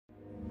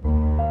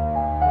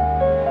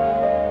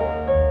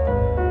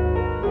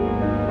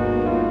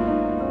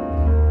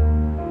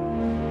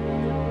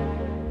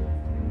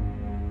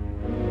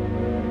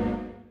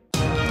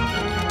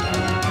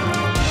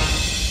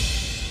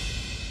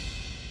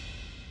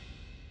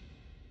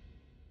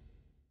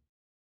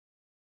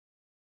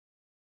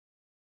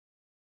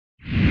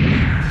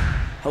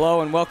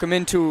Hello and welcome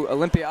into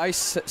Olympia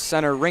Ice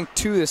Center, Rink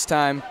 2 this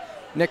time.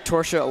 Nick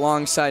Torsha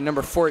alongside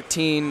number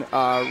 14,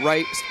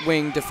 right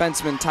wing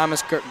defenseman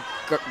Thomas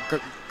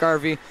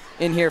Garvey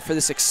in here for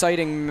this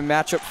exciting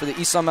matchup for the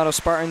East Long Meadow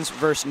Spartans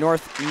versus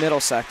North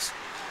Middlesex.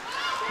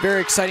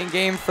 Very exciting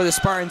game for the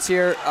Spartans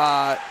here.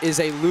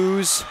 Is a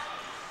lose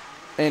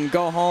and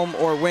go home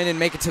or win and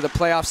make it to the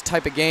playoffs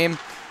type of game.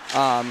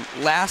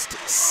 Last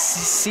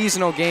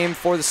seasonal game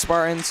for the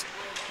Spartans.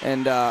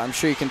 And I'm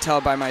sure you can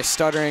tell by my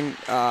stuttering,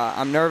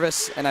 I'm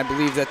nervous, and I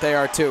believe that they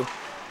are too.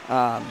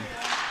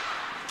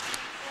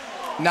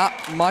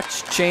 Not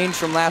much change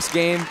from last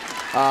game.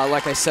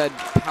 Like I said,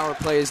 power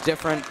play is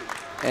different,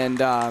 and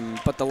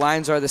but the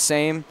lines are the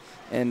same.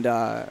 And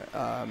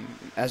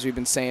as we've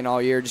been saying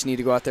all year, just need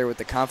to go out there with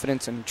the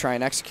confidence and try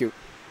and execute.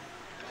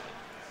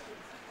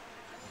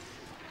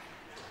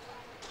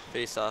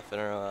 Face off in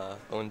our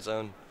own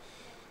zone.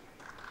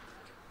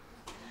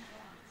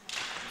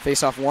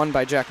 Face-off won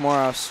by Jack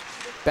Morehouse.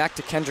 Back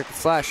to Kendrick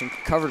Flash and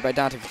covered by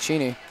Dante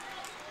Ficini.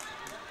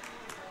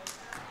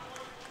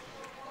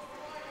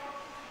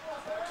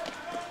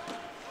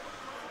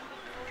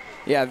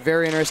 Yeah,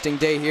 very interesting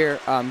day here.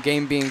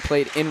 Game being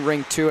played in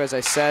Rink 2, as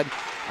I said.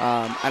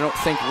 I don't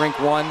think Rink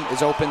 1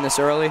 is open this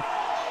early.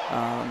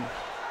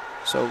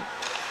 So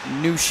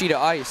new sheet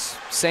of ice.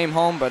 Same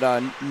home,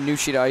 but new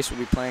sheet of ice will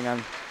be playing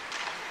on.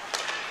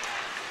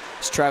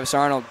 As Travis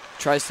Arnold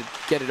tries to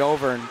get it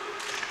over, and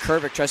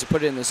Kervik tries to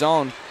put it in the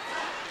zone.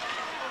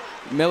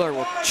 Miller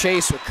will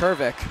chase with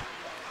Kervik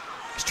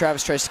as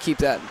Travis tries to keep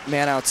that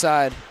man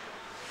outside.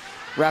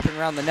 Wrapping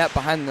around the net,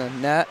 behind the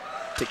net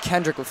to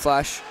Kendrick with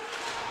Flash.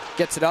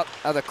 Gets it up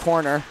out of the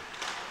corner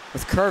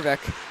with Kervik.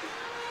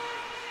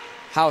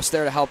 House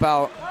there to help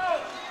out.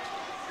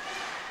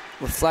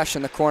 With Flash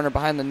in the corner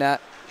behind the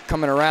net,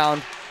 coming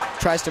around.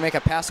 Tries to make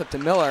a pass up to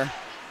Miller.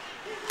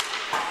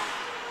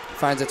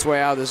 Finds its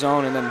way out of the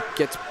zone and then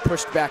gets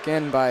pushed back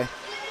in by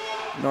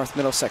North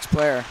Middlesex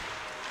player.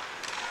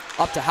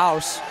 Up to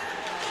House.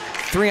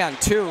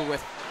 3-on-2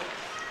 with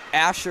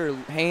Asher,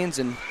 Haynes,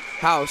 and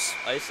House.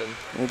 Icing.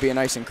 Will be an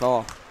icing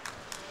call.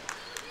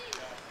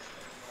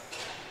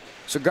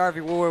 So Garvey,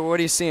 what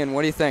are you seeing?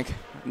 What do you think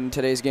in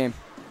today's game?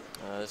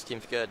 This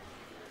team's good,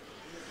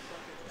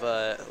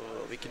 but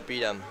we can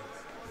beat them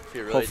if we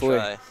really Hopefully.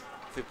 try.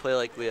 If we play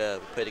like we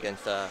played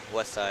against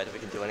West Side, we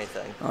can do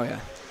anything. Oh yeah.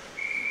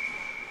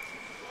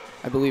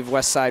 I believe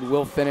West Side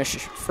will finish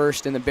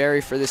first in the Berry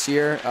for this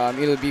year.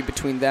 It'll be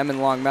between them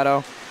and Long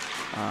Meadow.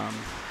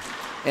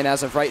 And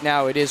as of right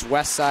now, it is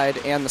West Side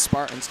and the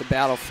Spartans to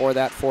battle for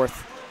that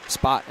fourth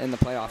spot in the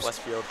playoffs.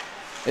 Westfield.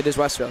 It is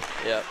Westfield.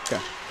 Yeah. Okay.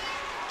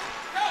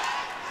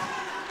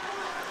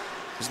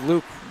 As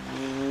Luke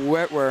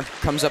Whitwer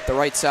comes up the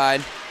right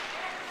side,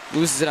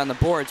 loses it on the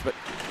boards, but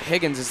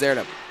Higgins is there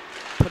to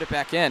put it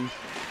back in.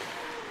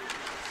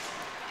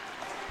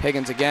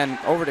 Higgins again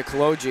over to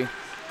Kaloji.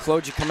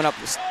 Kaloji coming up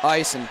the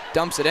ice and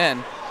dumps it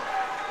in.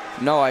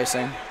 No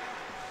icing.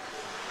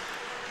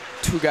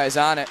 Two guys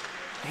on it.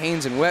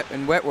 Haynes and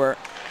Whitwer.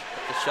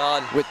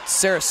 Sean. With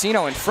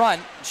Saraceno in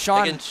front.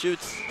 Sean Higgins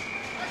shoots.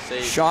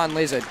 Save. Sean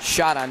lays a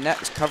shot on net.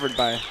 Is covered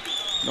by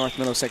North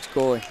Middlesex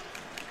goalie.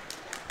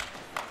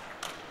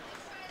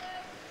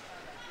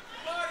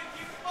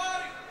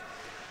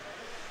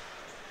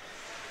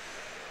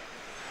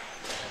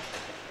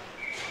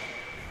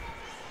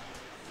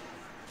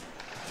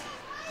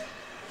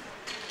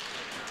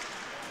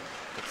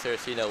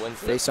 Saraceno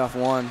wins it. Face-off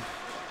won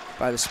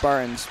by the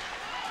Spartans.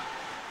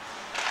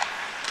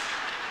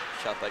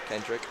 Shot by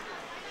Kendrick.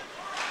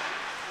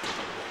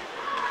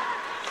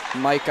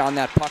 Mike on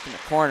that puck in the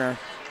corner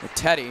with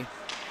Teddy.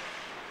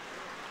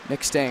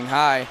 Nick staying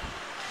high,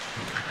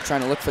 trying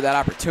to look for that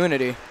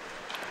opportunity.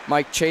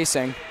 Mike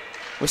chasing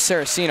with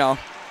Saraceno.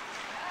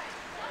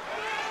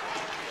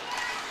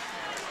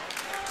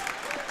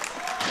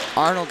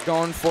 Arnold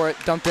going for it,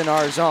 dumped in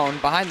our zone.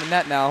 Behind the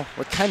net now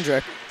with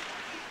Kendrick.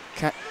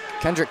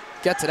 Kendrick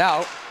gets it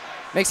out,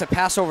 makes a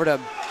pass over to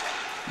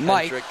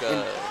Mike, Kendrick,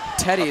 and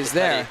Teddy is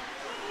there,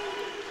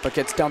 but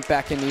gets dumped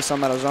back in the East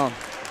Long Meadow zone.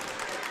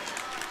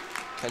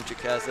 Kendrick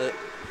has it.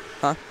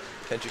 Huh?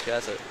 Kendrick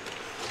has it.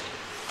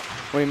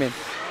 What do you mean?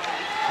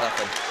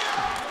 Nothing.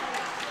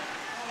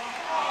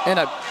 And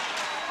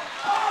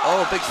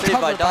a big save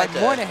by covered Dante.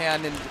 by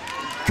Moynihan and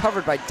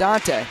covered by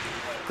Dante.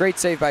 Great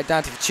save by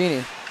Dante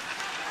Ficini.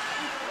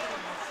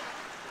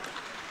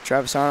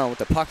 Travis Arnold with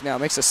the puck now,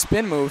 makes a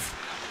spin move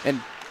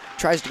and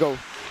tries to go,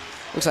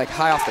 looks like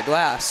high off the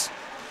glass,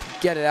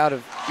 to get it out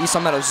of East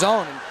Long Meadow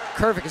zone, and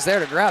Kervik is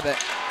there to grab it.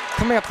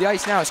 Coming up the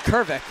ice now is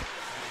Kervik,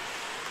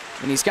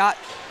 and he's got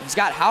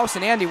House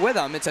and Andy with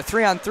him. It's a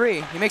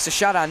 3-on-3. He makes a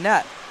shot on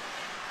net,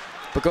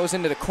 but goes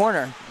into the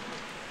corner.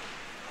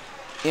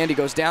 Andy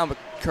goes down, but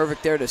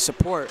Kervik there to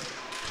support.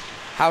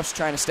 House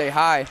trying to stay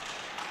high,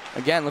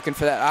 again looking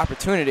for that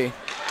opportunity,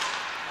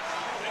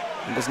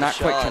 and does not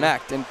quite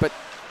connect. But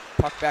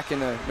puck back in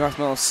the North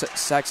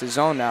Middlesex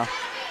zone now,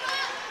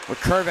 with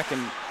Kervik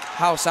and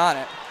House on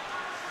it.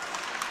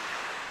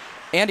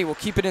 Andy will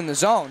keep it in the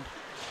zone,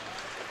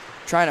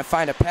 trying to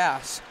find a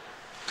pass.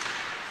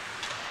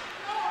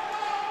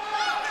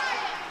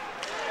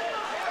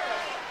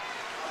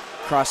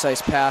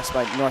 cross-ice pass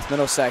by North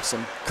Middlesex,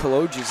 and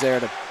Kaloji's there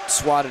to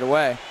swat it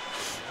away.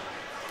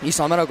 East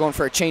Palmetto going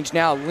for a change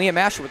now. Liam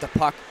Asher with the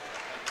puck.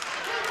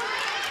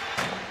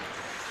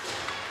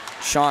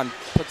 Sean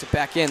puts it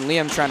back in.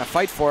 Liam trying to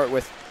fight for it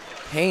with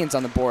Haynes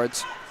on the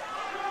boards.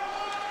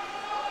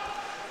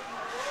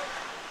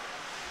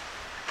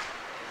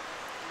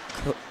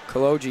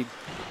 Kaloji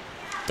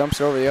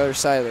dumps it over the other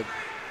side of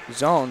the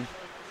zone,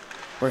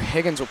 where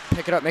Higgins will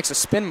pick it up, makes a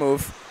spin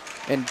move,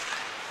 and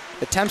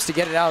attempts to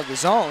get it out of the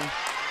zone,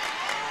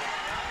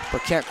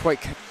 but can't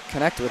quite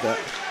connect with it.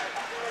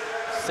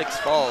 6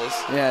 falls.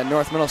 Yeah,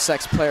 North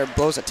Middlesex player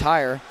blows a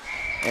tire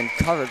and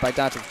covered by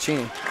Dante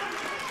Ficini.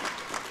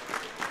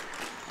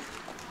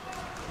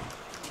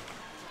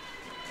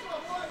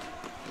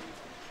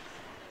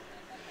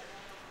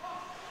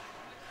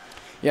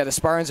 Yeah, the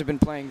Spartans have been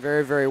playing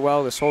very, very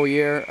well this whole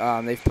year.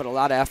 They've put a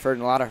lot of effort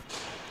and a lot of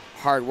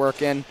hard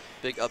work in.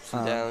 Big ups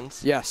and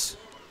downs. Yes,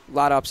 a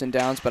lot of ups and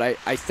downs, but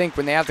I think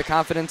when they have the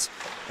confidence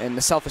and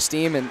the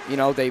self-esteem and, you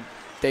know,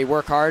 they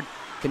work hard,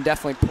 can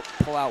definitely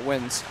pull out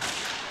wins.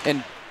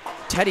 And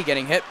Teddy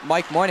getting hit.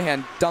 Mike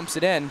Moynihan dumps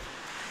it in.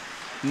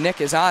 Nick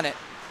is on it.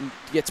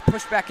 Gets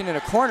pushed back into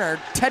the corner.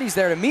 Teddy's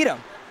there to meet him.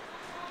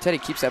 Teddy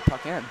keeps that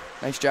puck in.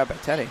 Nice job by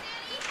Teddy.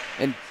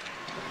 And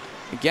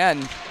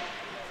again,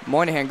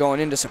 Moynihan going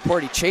in to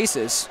support. He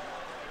chases.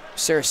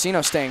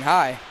 Saraceno staying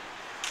high.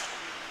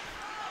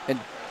 And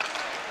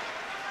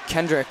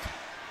Kendrick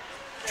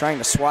trying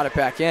to swat it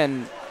back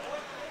in.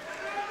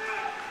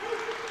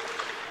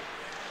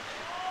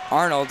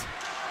 Arnold,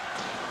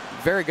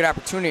 very good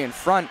opportunity in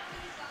front,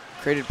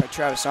 created by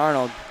Travis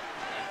Arnold.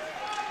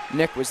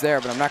 Nick was there,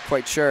 but I'm not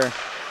quite sure.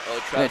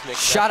 Oh, Travis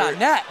shot on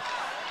net.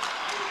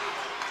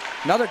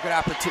 Another good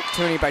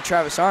opportunity by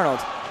Travis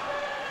Arnold.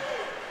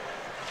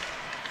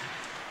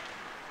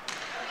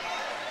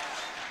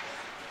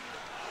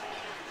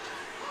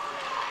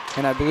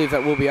 And I believe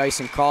that will be ice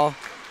and call,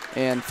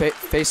 and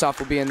face-off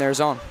will be in their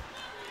zone.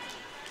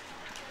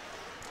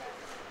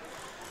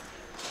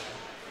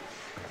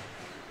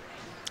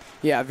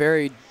 Yeah,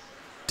 very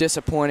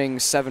disappointing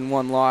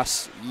 7-1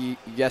 loss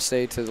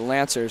yesterday to the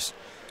Lancers.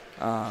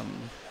 I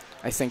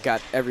think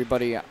got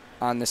everybody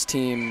on this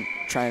team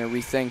trying to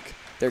rethink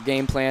their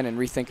game plan and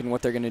rethinking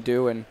what they're going to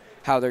do and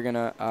how they're going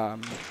to,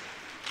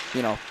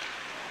 you know,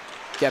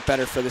 get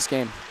better for this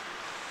game.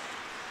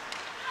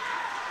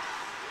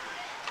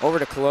 Over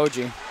to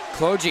Kaloji.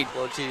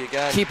 Kaloji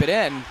again. Keep it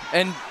in.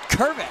 And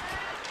Kervik.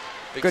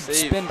 Good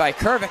save. Spin by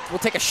Kervik. Will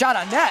take a shot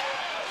on net.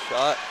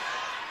 Shot.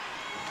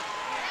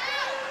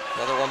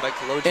 Another one by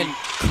Kaloji. And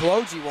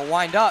Kaloji will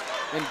wind up,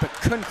 but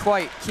couldn't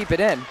quite keep it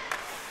in.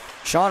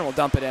 Sean will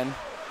dump it in.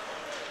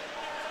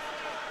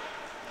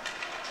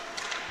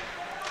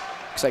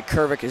 Looks like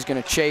Kervik is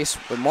going to chase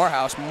with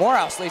Morehouse.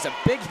 Morehouse lays a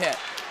big hit.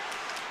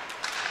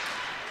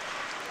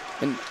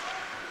 And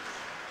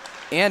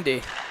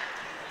Andy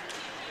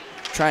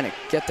trying to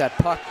get that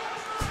puck.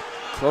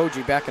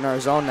 Kaloji back in our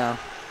zone now.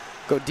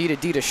 Go D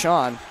to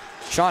Sean.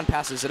 Sean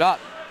passes it up.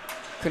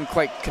 Couldn't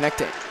quite connect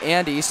to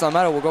Andy. East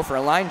Palmetto will go for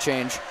a line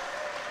change.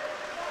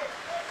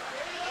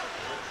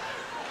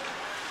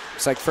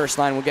 Looks like first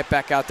line will get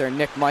back out there.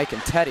 Nick, Mike,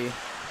 and Teddy.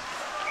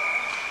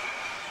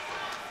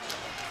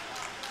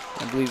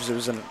 I believe it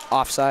was an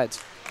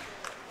offsides.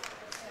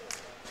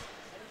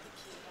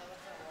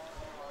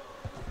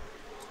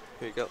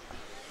 Here you go.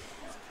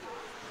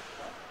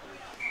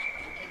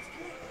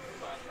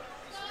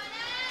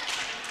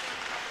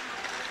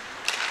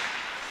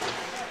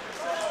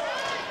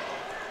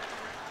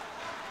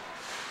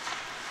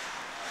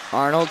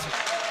 Arnold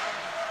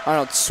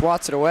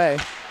swats it away.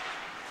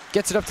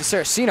 Gets it up to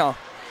Saraceno.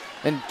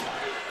 And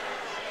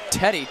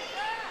Teddy.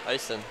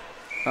 Icing.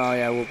 Oh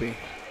yeah, we'll be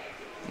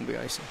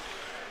icing.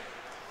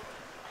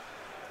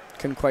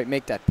 Couldn't quite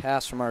make that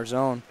pass from our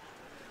zone.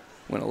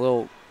 Went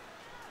a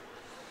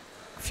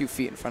few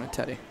feet in front of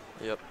Teddy.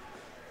 Yep.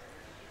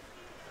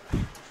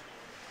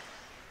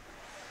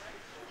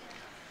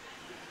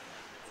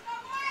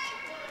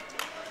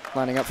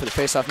 Lining up for the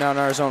faceoff now in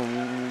our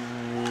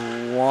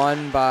zone.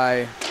 Won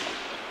by, I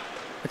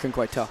couldn't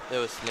quite tell. It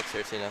was Nick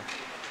Saraceno.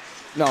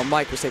 No,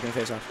 Mike was taking the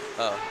faceoff.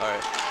 Oh, all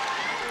right.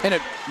 And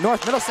a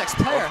North Middlesex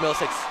player. North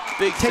Middlesex,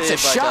 big takes save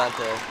a by shot.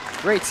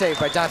 Dante. Great save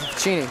by Dante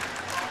Ficini.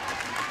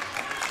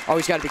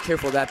 Always got to be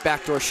careful of that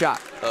backdoor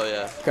shot. Oh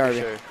yeah,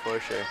 Garvey. for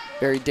sure.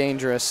 Very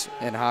dangerous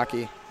in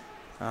hockey.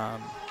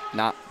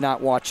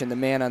 Not watching the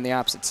man on the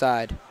opposite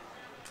side.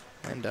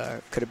 And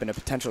could have been a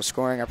potential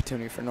scoring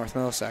opportunity for North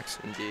Middlesex.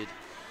 Indeed.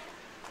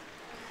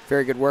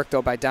 Very good work,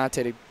 though, by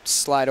Dante to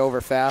slide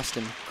over fast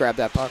and grab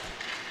that puck.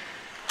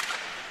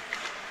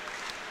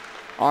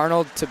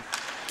 Arnold to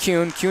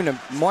Kuhn to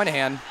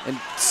Moynihan, and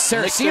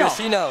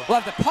Saraceno will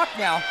have the puck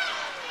now.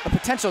 A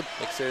potential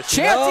chance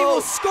he will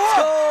score!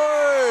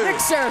 Nick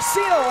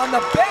Saraceno on the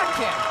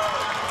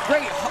backhand.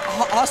 Great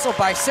hustle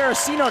by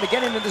Saraceno to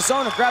get into the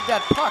zone and grab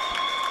that puck.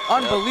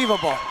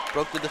 Unbelievable. Yep.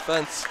 Broke the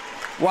defense.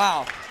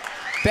 Wow.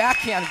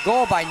 Backhand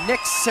goal by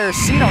Nick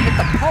Saraceno. Hit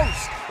the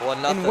post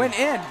 1-0. and went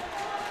in.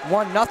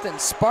 1-0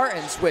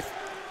 Spartans with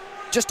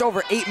just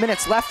over 8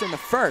 minutes left in the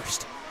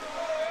first.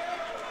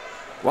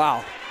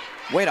 Wow.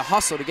 Way to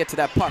hustle to get to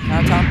that puck,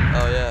 huh, Tom?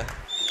 Oh, yeah.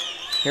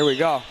 Here we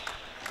go.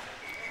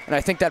 And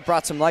I think that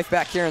brought some life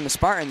back here in the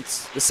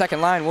Spartans. The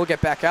second line will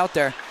get back out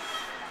there.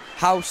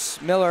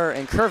 House, Miller,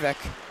 and Kervik,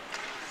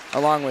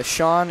 along with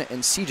Sean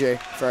and CJ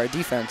for our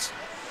defense.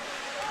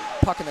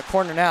 Puck in the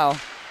corner now.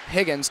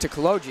 Higgins to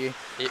Kaloji.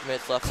 8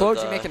 minutes left.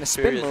 Kaloji making a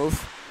spin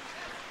move.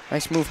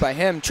 Nice move by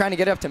him, trying to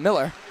get it up to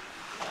Miller.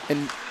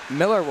 And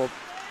Miller will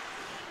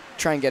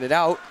try and get it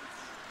out.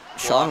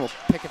 Sean will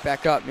pick it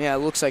back up. Yeah, it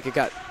looks like it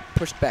got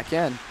pushed back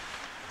in.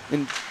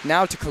 And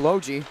now to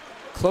Kaloji.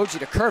 Kaloji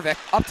to Kervik,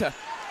 up to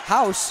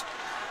House.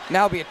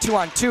 Now it'll be a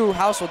 2-on-2.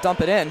 House will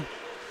dump it in.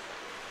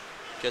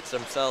 Gets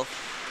himself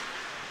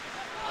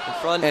in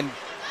front and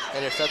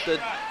intercepted.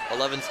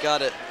 11's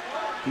got it.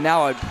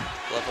 Now a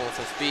 11 with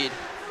some speed.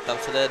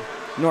 Dumps it in.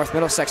 North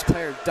Middlesex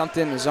player dumped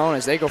in the zone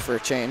as they go for a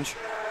change.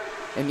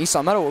 And East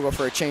Meadow will go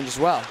for a change as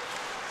well.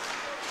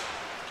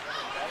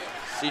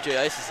 CJ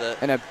ices it.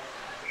 And a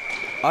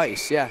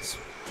ice, yes,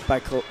 by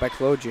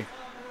Kaloji.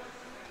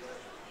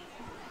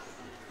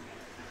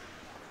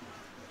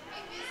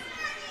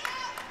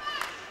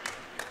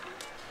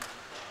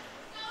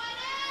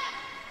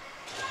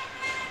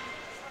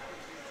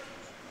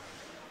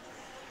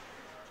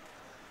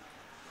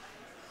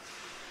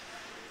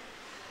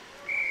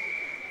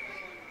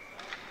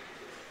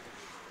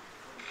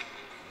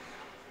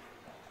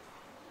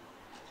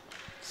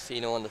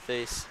 Sino on the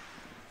face.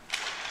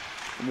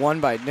 Won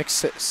by Nick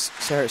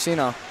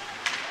Saraceno.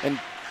 And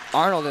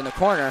Arnold in the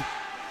corner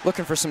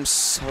looking for some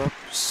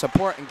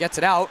support and gets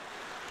it out.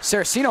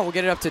 Saraceno will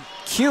get it up to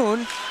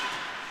Kuhn.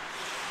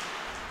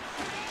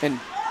 And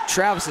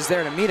Travis is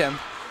there to meet him.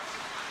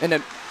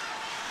 And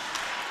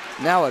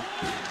now a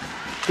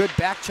good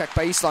back check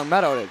by East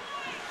Longmeadow to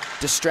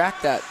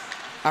distract that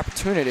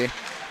opportunity.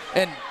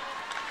 And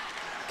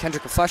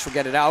Kendrick LaFleche will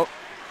get it out.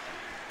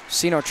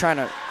 Sino trying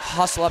to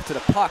hustle up to the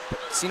puck, but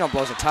Sino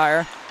blows a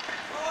tire.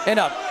 And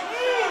a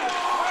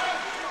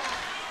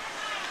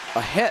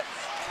hit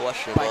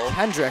by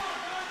Kendrick.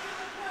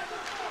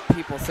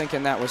 People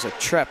thinking that was a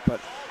trip, but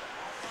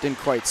didn't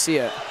quite see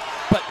it.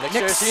 But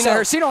Nick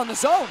Saraceno on the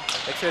zone.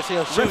 Nick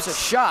Saraceno rips a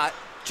shot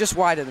just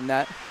wide of the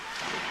net.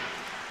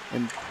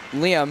 And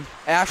Liam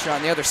Asher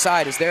on the other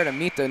side is there to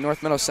meet the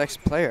North Middlesex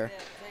player.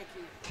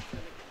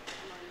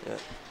 Yeah.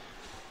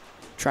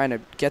 Trying to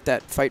get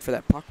that fight for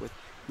that puck with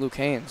Luke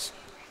Haynes.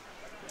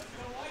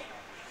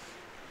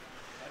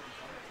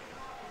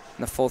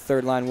 And the full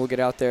third line will get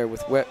out there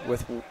with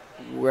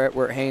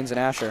Wirt, Haynes, and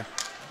Asher.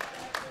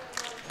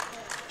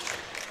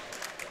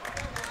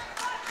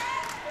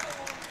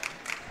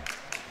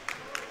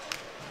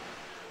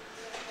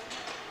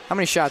 How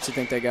many shots do you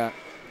think they got?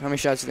 How many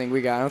shots do you think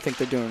we got? I don't think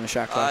they're doing the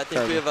shot clock. I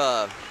think we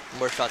have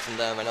more shots than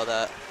them. I know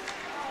that.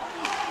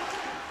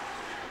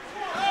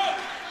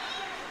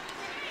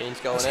 Haynes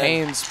going in.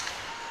 Haynes,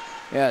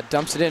 yeah,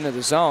 dumps it into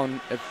the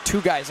zone.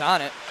 Two guys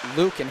on it,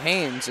 Luke and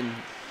Haynes, and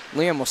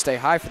Liam will stay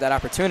high for that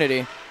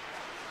opportunity.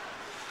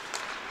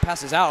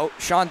 Passes out.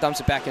 Sean dumps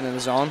it back into the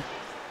zone.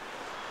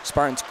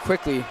 Spartans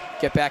quickly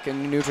get back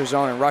in the neutral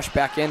zone and rush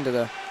back into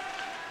the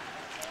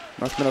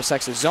North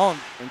Middlesex's zone.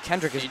 And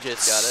Kendrick is...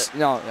 just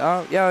got it.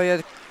 No,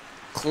 yeah.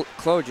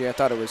 Kaloji, I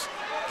thought it was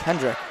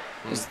Kendrick,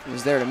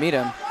 is there to meet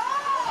him.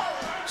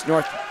 It's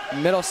North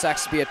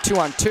Middlesex to be a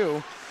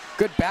 2-on-2.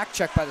 Good back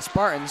check by the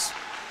Spartans.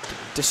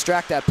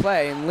 Distract that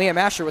play. And Liam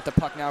Asher with the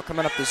puck now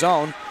coming up the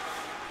zone.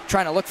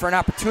 Trying to look for an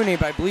opportunity,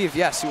 but I believe,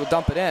 yes, he will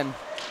dump it in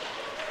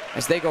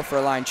as they go for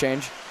a line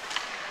change.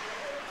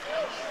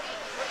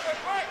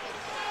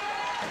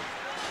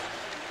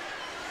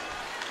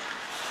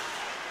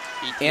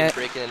 And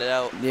breaking it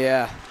out.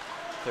 Yeah.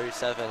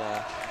 37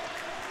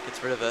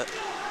 gets rid of it.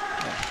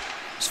 Yeah.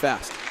 It's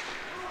fast.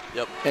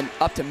 Yep. And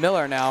up to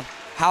Miller now.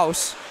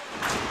 House.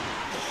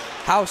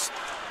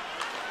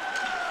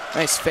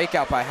 Nice fake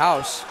out by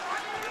House.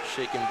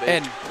 Shake and bake.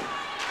 And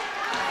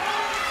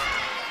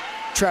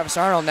Travis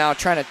Arnold now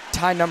trying to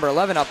tie number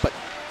 11 up, but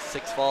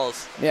 6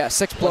 falls. Yeah,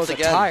 6 blows a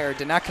tire.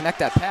 Did not connect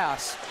that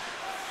pass.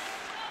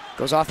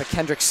 Goes off a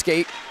Kendrick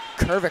skate.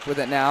 Kervik with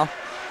it now.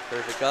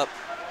 Kervik up.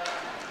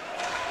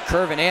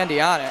 Curve and Andy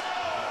on it.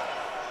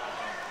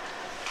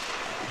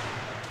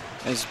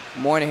 As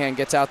Moynihan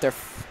gets out there,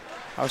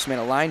 House made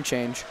a line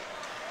change.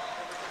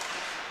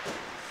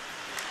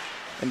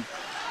 And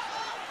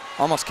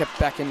almost kept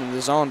back into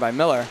the zone by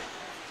Miller.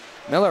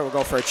 Miller will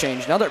go for a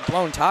change. Another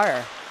blown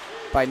tire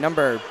by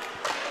number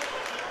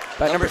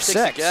 6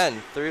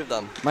 again. 3 of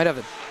them. Might have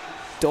a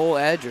dull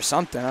edge or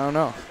something. I don't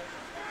know.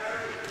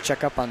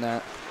 Check up on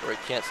that. Or he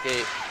can't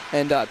skate.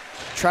 And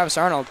Travis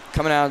Arnold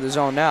coming out of the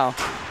zone now.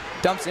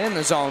 Dumps in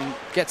the zone,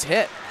 gets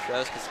hit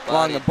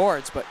along the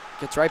boards, but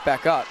gets right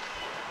back up.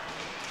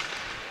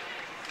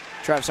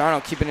 Travis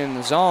Arnold keeping it in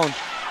the zone.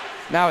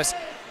 Now it's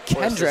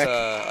Kendrick.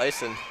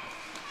 Icing.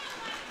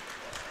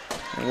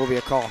 And will be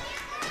a call.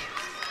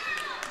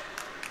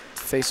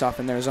 Face off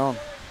in their zone.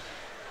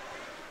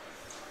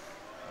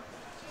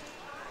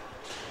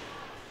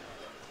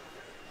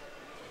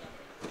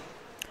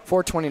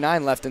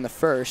 4:29 left in the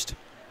first.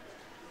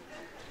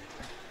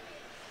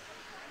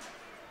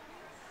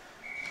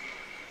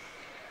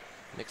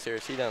 Nick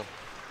Saraceno.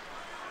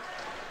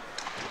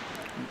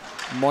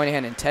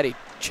 Moynihan and Teddy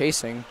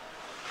chasing.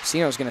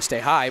 Sino's going to stay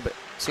high, but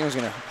Sino's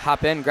going to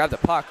hop in, grab the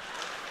puck.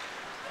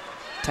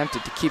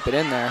 Attempted to keep it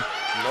in there.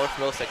 North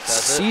Middlesex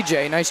has it.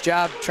 CJ, nice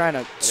job trying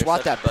to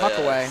swat that puck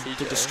away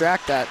to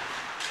distract that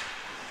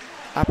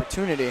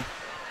opportunity.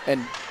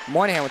 And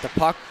Moynihan with the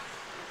puck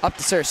up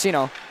to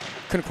Saraceno.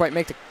 Couldn't quite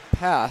make the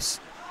pass.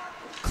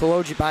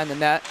 Kaloji behind the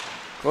net.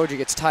 Kaloji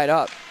gets tied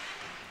up.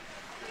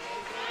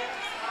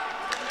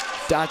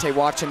 Dante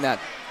watching that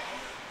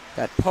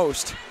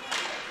post.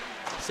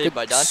 Saved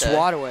by Dante.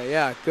 Swat away,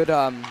 yeah. Good,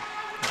 I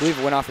believe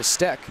it went off his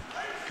stick.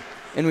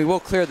 And we will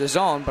clear the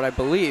zone, but I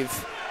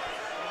believe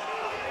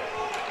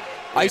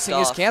icing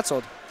is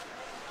canceled.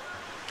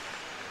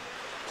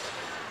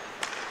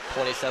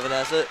 27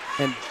 has it.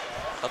 And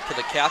up to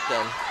the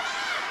captain.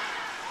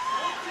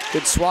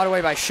 Good swat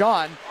away by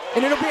Sean.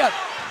 And it'll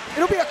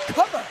be a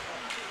cover.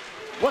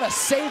 What a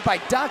save by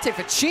Dante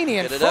Ficini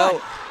in front.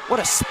 Out. What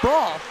a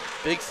sprawl.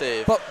 Big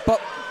save. But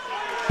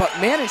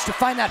managed to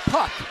find that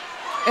puck.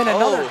 And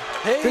another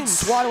good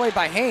swat away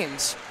by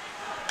Haynes.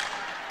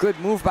 Good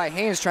move by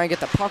Haynes trying to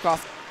get the puck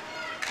off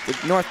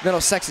the North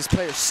Middlesex's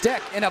player's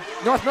stick. And a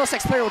North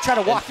Middlesex player will try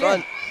to walk in.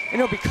 And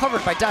it'll be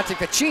covered by Dante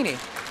Ficini.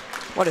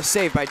 What a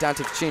save by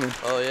Dante Ficini.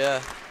 Oh,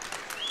 yeah.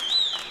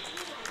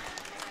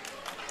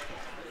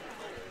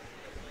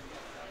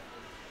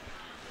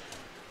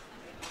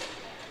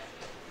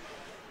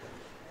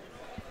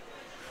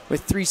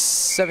 With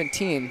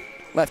 3:17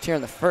 left here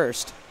in the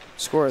first,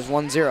 score is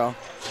 1-0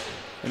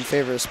 in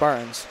favor of the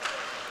Spartans.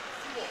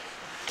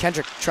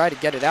 Kendrick tried to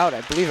get it out.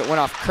 I believe it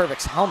went off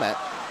Kervick's helmet.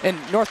 And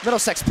North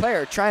Middlesex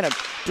player trying to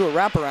do a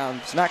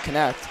wraparound, does not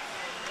connect.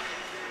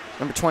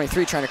 Number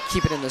 23 trying to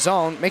keep it in the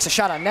zone, makes a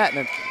shot on net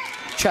and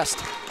a chest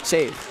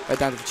save by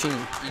Dante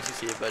Ficini. Easy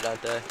save by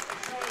Dante.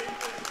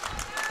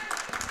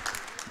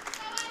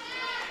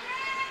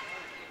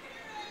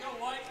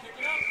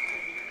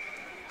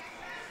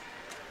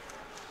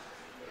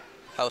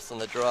 House on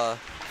the draw.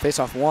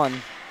 Face-off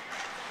won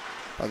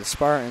by the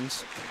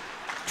Spartans.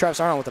 Travis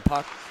Arnold with the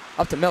puck.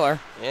 Up to Miller.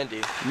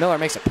 Andy. Miller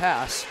makes a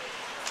pass.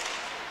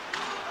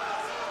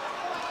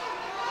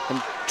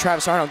 And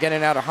Travis Arnold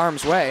getting out of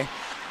harm's way.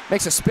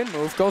 Makes a spin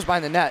move, goes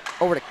behind the net,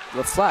 over to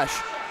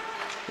LaFleche.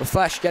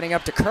 LaFleche getting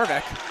up to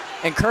Kervick.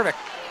 And Kervick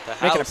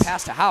making a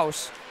pass to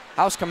House.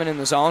 House coming in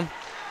the zone.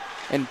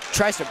 And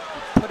tries to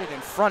put it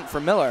in front for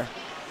Miller.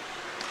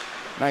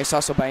 Nice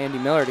hustle by Andy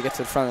Miller to get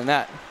to the front of the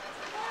net.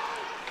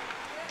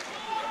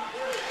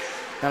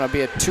 That'll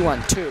be a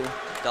 2-on-2.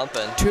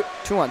 Dumping.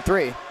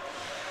 2-on-3.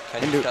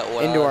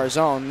 Into our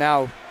zone.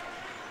 Now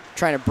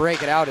trying to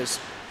break it out is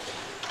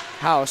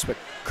House, but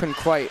couldn't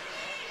quite.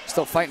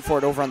 Still fighting for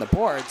it over on the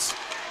boards.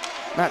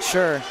 Not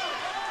sure.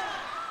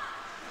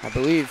 I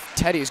believe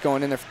Teddy's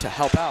going in there to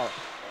help out.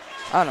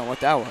 I don't know what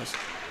that was.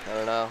 I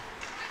don't know.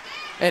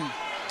 And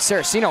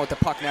Saraceno with the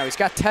puck now. He's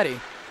got Teddy.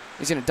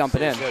 He's going to dump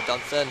it in.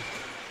 Dumps in.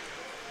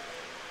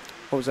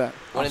 What was that?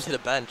 Went into the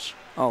bench.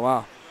 Oh,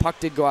 wow.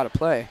 Puck did go out of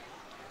play.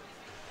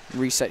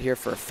 Reset here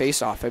for a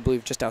face-off, I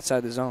believe, just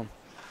outside the zone.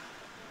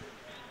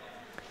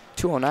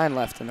 2:09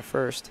 left in the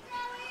first.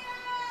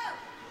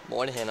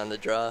 Moynihan on the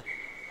draw.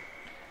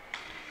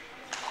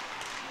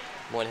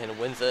 Moynihan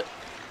wins it.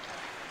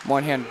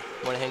 Moynihan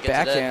gets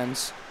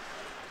backhands.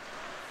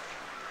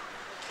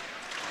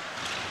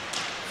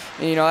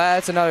 And, you know,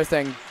 that's another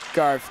thing,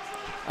 Garv.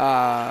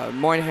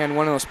 Moynihan,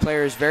 one of those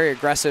players, very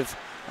aggressive.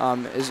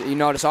 Is you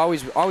notice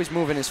always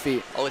moving his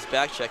feet. Always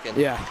back checking.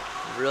 Yeah.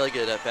 Really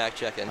good at back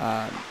checking.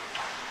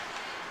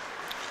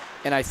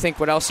 And I think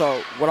what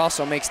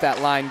also makes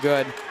that line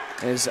good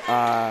is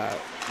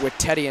with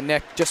Teddy and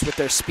Nick, just with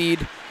their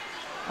speed,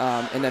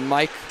 and then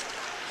Mike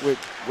with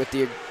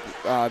the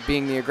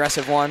being the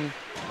aggressive one,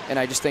 and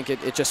I just think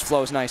it just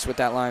flows nice with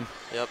that line.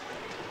 Yep.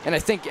 And I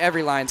think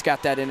every line's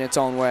got that in its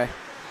own way.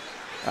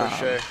 For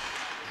sure.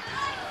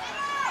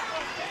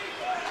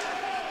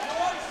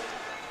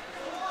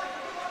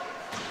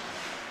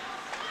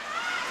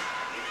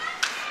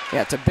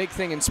 Yeah, it's a big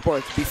thing in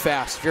sports to be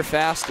fast. If you're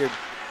fast, you're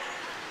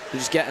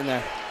just getting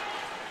there.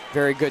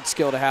 Very good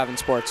skill to have in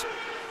sports,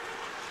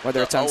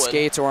 whether it's on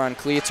skates or on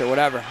cleats or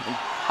whatever. And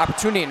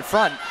opportunity in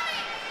front.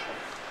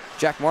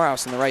 Jack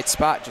Morehouse in the right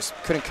spot, just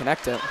couldn't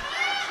connect it.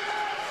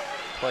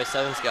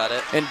 27's got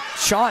it. And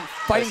Sean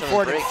fighting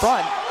for it in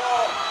front.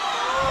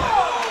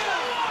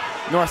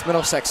 North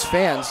Middlesex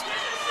fans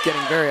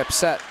getting very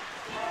upset,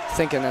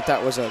 thinking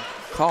that was a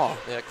call.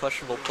 Yeah,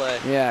 questionable play.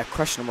 Yeah,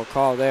 questionable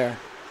call there.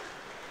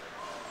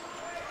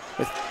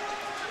 With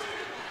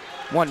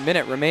 1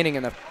 minute remaining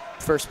in the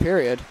first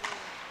period.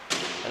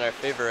 In our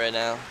favor right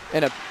now.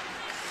 And a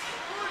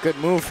good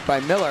move by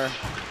Miller.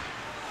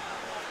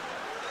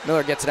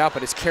 Miller gets it out,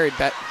 but it's carried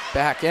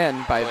back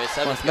in by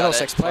North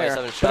Middlesex player.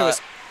 But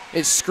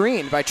it's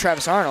screened by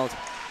Travis Arnold.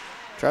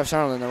 Travis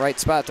Arnold in the right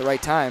spot at the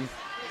right time,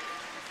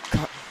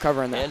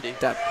 covering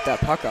that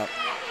puck up.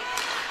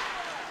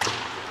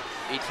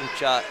 18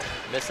 shot,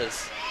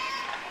 misses.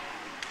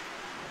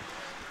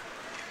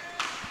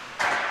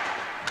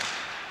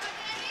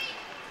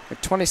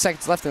 20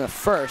 seconds left in the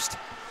first.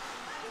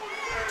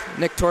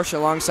 Nick Torsha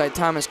alongside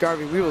Thomas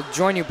Garvey. We will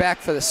join you back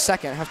for the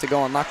second. I have to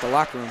go unlock the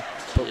locker room,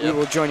 but we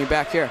will join you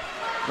back here,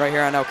 right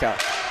here on Elkout.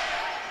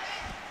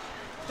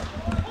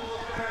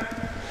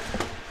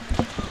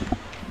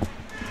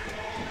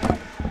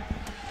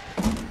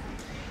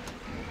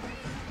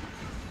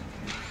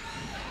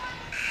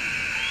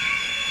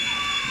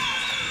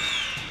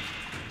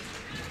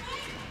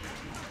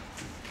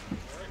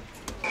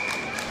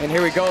 And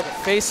here we go, the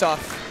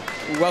face-off.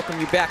 We welcome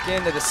you back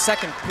into the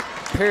second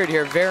period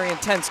here. Very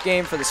intense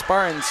game for the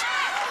Spartans.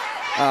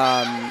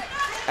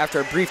 After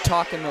a brief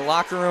talk in the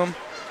locker room,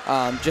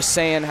 just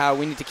saying how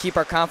we need to keep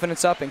our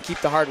confidence up and keep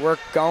the hard work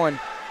going.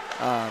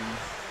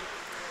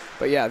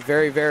 But yeah,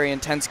 very, very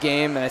intense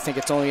game, and I think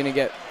it's only going to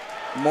get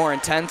more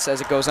intense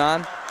as it goes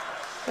on.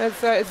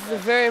 It's a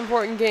very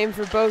important game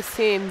for both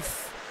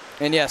teams.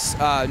 And yes,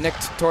 Nick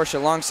Torsha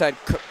alongside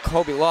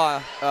Kobe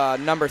Law,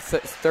 number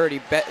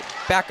 30,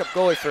 backup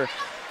goalie for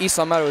East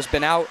Meadow, has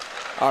been out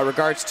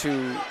regards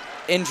to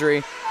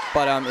injury,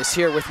 but is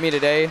here with me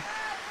today.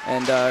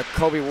 And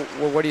Kobe,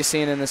 what are you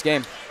seeing in this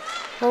game?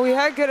 Well, we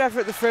had good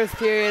effort the first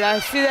period. I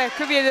see that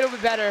could be a little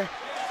bit better.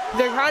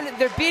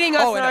 They're beating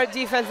us in our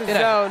defensive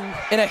zone.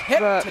 In a hit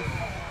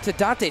to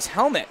Dante's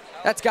helmet.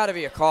 That's got to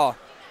be a call.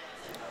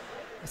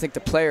 I think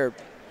the player,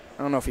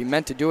 I don't know if he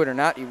meant to do it or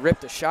not, he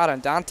ripped a shot on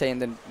Dante and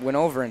then went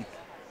over and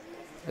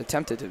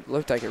attempted to,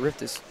 looked like it ripped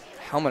his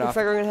helmet off. Looks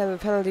like we're going to have a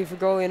penalty for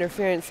goalie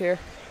interference here.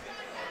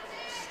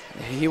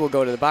 He will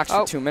go to the box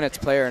for 2 minutes,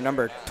 player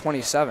number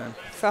 27.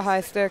 It's a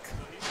high stick.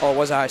 Oh, it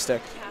was a high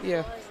stick.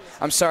 Yeah.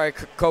 I'm sorry,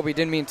 Kobe,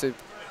 didn't mean to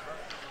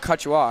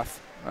cut you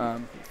off.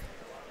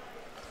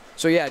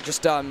 So yeah,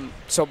 just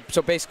so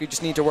basically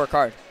just need to work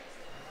hard.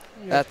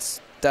 Yeah.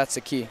 That's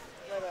the key.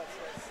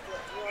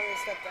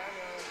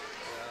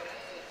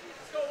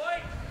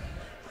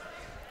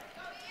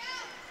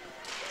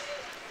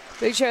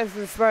 Big chance for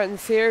the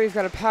Spartans here. We've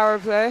got a power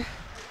play.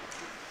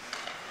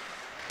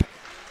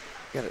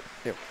 Got it.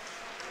 Yep.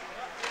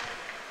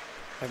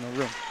 I have no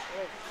room.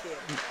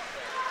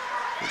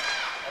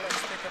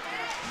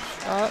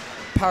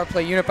 Power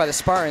play unit by the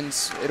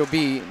Spartans. It'll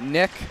be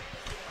Nick,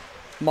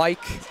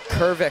 Mike,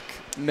 Kervik,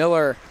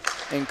 Miller,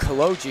 and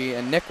Kaloji,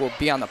 and Nick will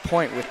be on the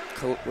point with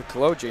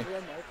Kaloji.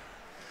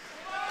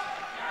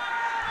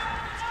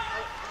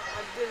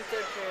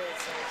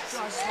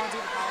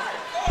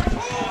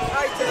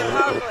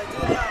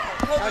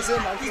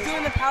 He's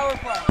doing the power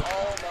play.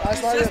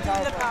 He's just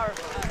doing the power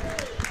play.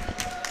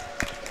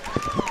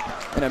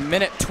 And a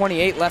minute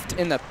 28 left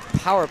in the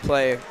power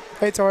play.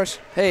 Hey, Torsh.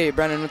 Hey,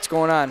 Brennan, what's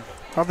going on?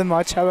 Nothing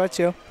much. How about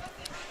you?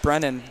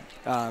 Brennan,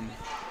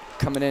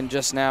 coming in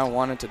just now,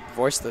 wanted to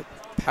voice the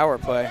power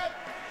play.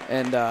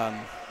 And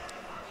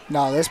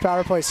no, this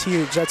power play is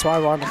huge. That's why I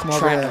wanted to come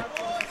over here.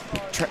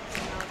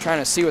 Trying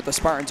to see what the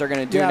Spartans are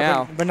going to do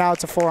now. But now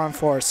it's a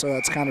 4-on-4, so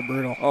that's kind of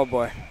brutal. Oh,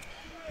 boy.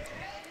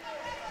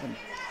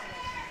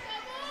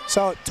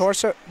 So,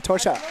 Torsha,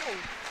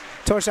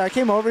 I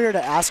came over here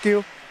to ask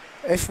you,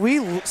 if we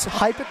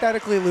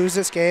hypothetically lose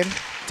this game,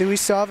 do we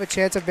still have a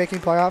chance of making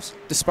playoffs?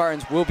 The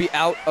Spartans will be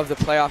out of the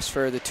playoffs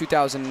for the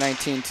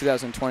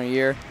 2019-2020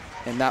 year,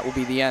 and that will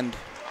be the end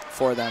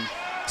for them.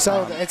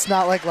 So it's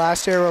not like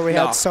last year where we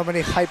had so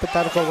many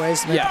hypothetical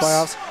ways to make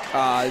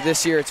playoffs?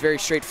 This year it's very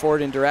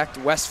straightforward and direct.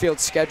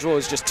 Westfield's schedule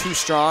is just too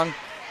strong.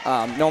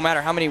 No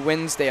matter how many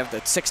wins, they have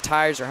the 6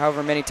 ties or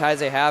however many ties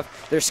they have,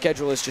 their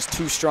schedule is just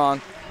too strong,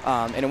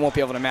 and it won't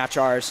be able to match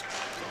ours.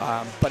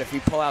 But if we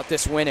pull out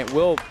this win, it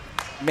will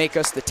make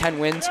us the 10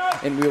 wins,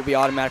 and we will be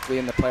automatically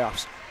in the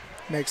playoffs.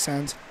 Makes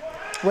sense.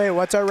 Wait,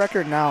 what's our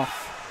record now?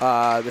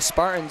 The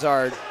Spartans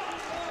are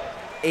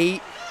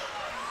 8-2.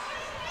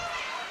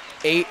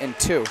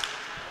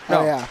 No.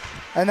 Oh yeah,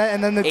 and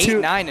then the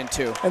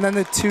 8-9-2. And then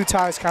the 2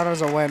 ties count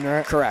as a win,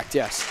 right? Correct.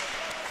 Yes.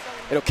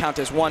 It'll count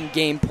as 1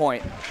 game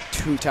point.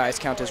 2 ties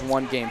count as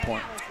 1 game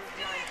point.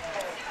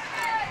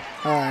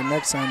 All right,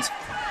 makes sense.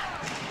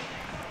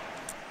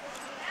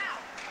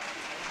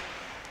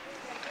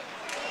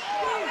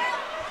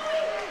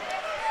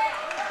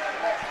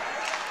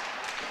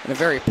 And a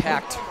very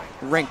packed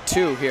rink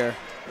 2 here.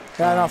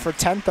 Yeah, no, for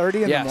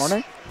 10:30 in the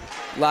morning.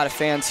 A lot of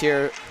fans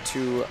here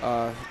to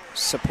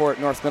support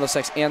North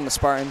Middlesex and the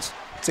Spartans.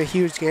 It's a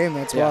huge game,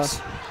 that's why.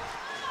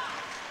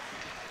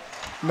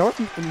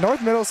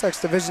 North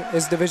Middlesex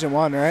is Division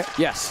 1, right?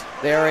 Yes,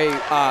 they are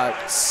a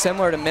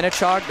similar to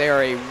Minnetonka. They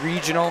are a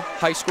regional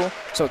high school,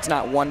 so it's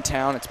not one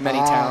town; it's many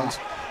towns.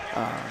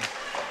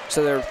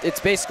 So it's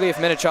basically if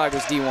Minnetonka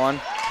was D1.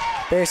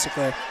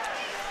 Basically.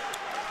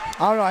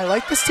 I don't know. I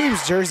like this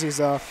team's jerseys,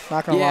 though.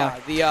 Not gonna lie.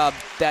 Yeah,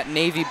 that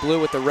navy blue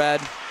with the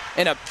red,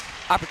 and a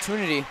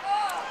opportunity.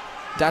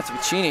 Dante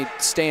Vicini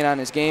staying on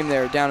his game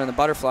there down in the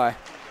butterfly,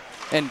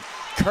 and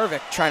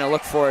Kervik trying to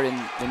look for it in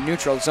the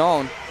neutral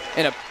zone,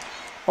 and a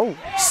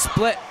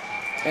split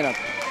and a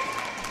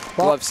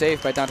glove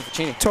save by Dante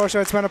Vicini.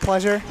 Torsha, it's been a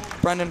pleasure.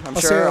 Brendan, I'm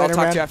sure I'll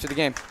talk to you after the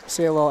game.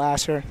 See you, little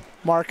Asher.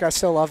 Mark, I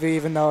still love you,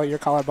 even though your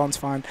collarbone's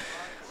fine.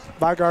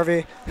 Bye,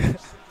 Garvey.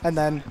 And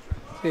then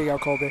here you go,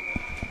 Colby.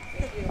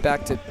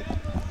 Back to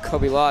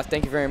Kobe Law.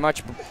 Thank you very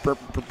much,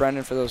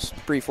 Brendan, for those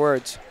brief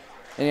words.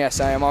 And yes,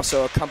 I am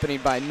also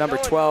accompanied by number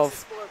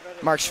 12,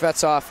 Mark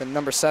Shvetsoff, and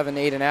number 7,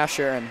 Aiden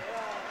Asher, and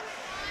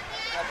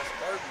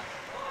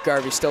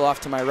Garvey still off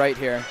to my right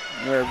here.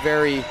 We're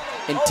very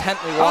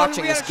intently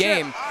watching this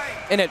game,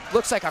 and it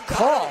looks like a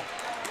call.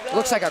 It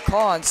looks like a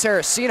call on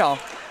Saraceno,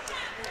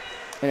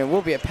 and it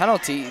will be a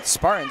penalty.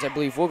 Spartans, I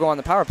believe, will go on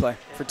the power play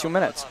for 2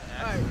 minutes.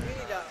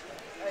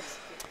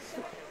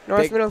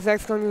 North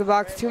Middlesex coming to the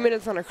box, 2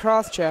 minutes on a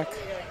cross check.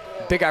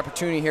 Big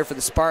opportunity here for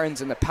the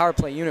Spartans, and the power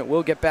play unit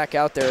will get back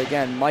out there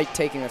again. Mike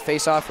taking the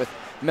face-off with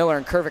Miller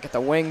and Kervick at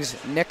the wings,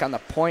 Nick on the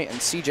point, and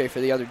CJ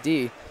for the other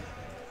D.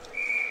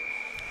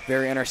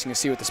 Very interesting to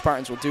see what the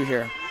Spartans will do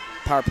here.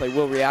 Power play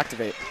will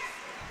reactivate.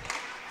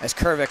 As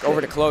Kervick over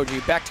to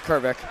Kaloji, back to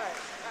Kervick,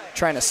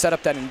 trying to set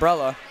up that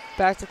umbrella.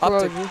 Back to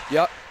Kaloji.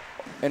 Yep.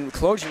 And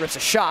Kaloji rips a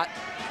shot.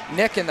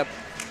 Nick in the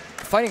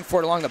fighting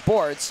for it along the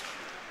boards.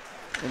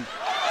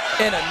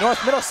 And a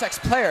North Middlesex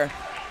player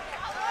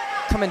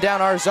coming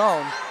down our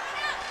zone.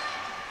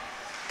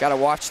 Got to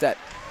watch that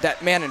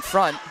man in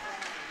front.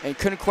 And he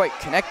couldn't quite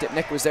connect it.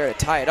 Nick was there to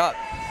tie it up.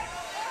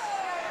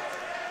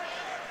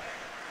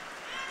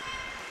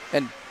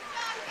 And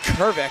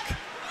Kervick,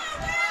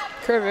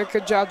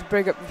 good job to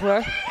break up the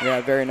play.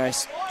 Yeah, very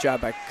nice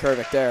job by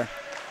Kervick there.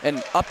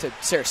 And up to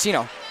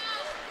Saraceno.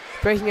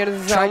 Breaking out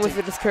of the zone with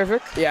it is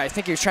Kervick. Yeah, I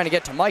think he was trying to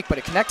get to Mike, but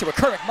it connected with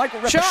Kervick. Mike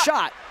will rip a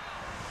shot.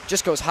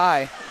 Just goes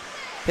high,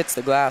 hits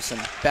the glass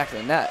and back of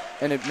the net.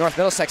 And a North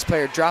Middlesex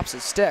player drops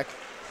his stick.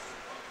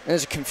 And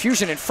there's a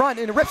confusion in front,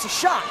 and it rips a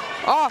shot.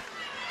 Oh,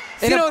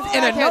 and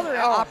another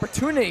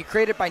opportunity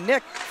created by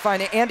Nick,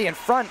 finding Andy in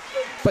front,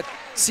 but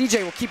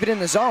CJ will keep it in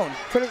the zone.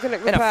 Couldn't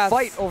connect the in a pass.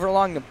 Fight over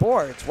along the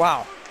boards.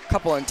 Wow,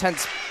 couple of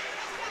intense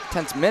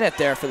minute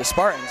there for the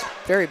Spartans.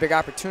 Very big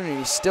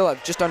opportunity. Still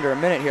have just under a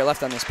minute here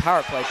left on this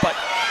power play, but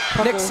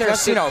Nick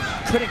Saraceno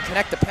couldn't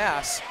connect the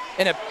pass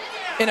in a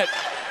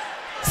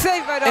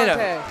save by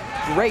Dante.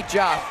 Great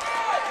job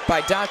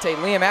by Dante.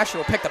 Liam Asher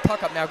will pick the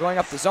puck up now, going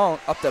up the zone,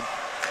 up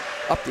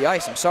the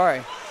ice. I'm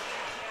sorry.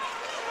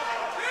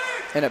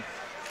 And a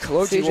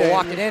Kaloji will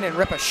walk it in and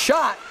rip a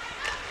shot.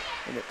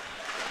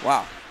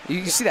 Wow.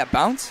 You see that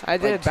bounce? I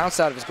did. Like, bounced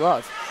out of his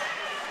glove.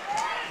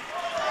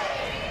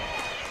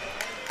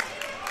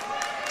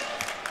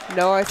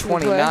 No,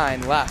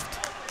 29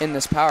 left in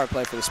this power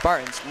play for the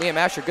Spartans. Liam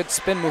Asher, good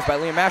spin move by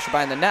Liam Asher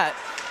behind the net.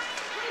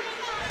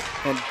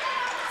 And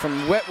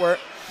from Whitworth,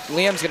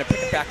 Liam's going to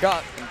pick it back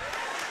up and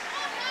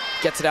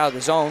gets it out of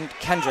the zone.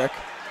 Kendrick.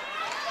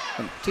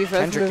 And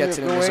Kendrick gets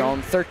it in the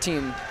zone.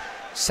 13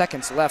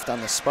 seconds left on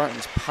the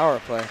Spartans power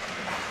play.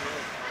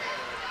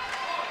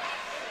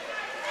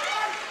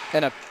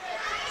 And a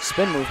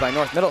spin move by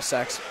North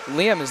Middlesex.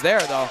 Liam is there,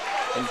 though,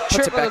 and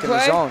puts it back in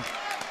the zone.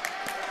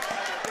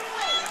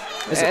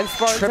 And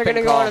Spartans are going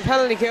to go on a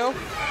penalty kill.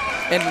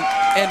 And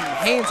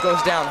Haynes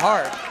goes down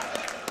hard.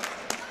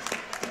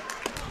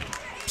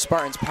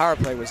 Spartans power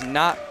play was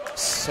not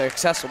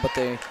successful,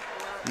 but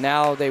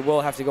now they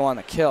will have to go on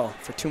the kill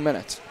for 2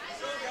 minutes.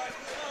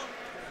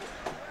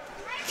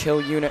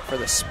 Kill unit for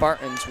the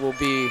Spartans will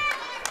be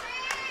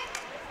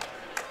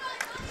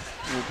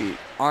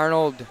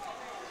Arnold,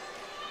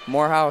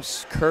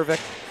 Morehouse,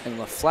 Kervick, and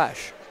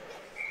LaFleche.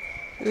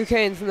 Luke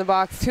Haynes in the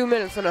box, 2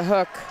 minutes on a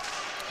hook.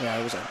 Yeah,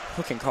 it was a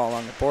hooking call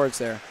along the boards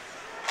there.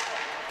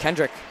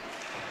 Kendrick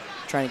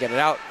trying to get it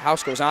out.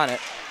 House goes on it.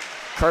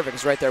 Kervick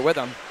is right there with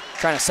him,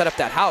 trying to set up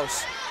that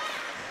house.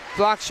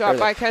 Block shot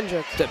by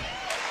Kendrick.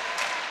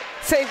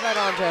 Save by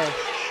Dante.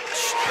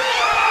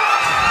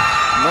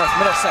 North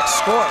Middlesex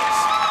scores.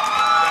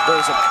 There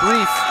was a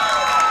brief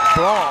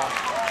brawl.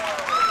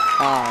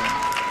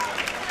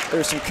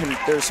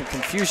 There was some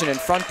confusion in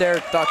front there.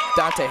 Thought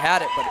Dante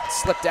had it, but it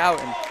slipped out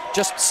and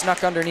just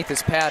snuck underneath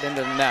his pad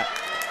into the net.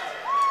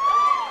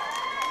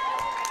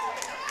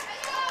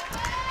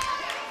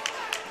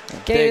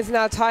 Game is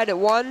now tied at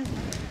 1.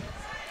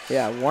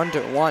 Yeah,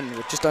 1-1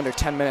 with just under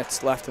 10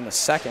 minutes left in the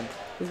second.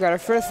 We've got our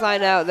first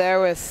line out there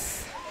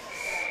with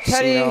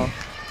Teddy,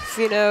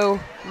 Fino,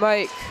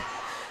 Mike,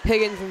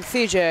 Higgins, and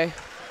CJ.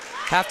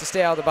 Have to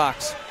stay out of the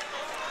box.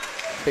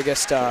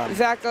 Biggest.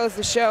 That goes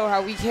to show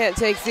how we can't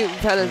take student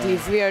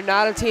penalties. We are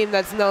not a team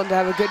that's known to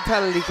have a good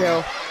penalty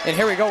kill. And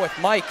here we go with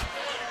Mike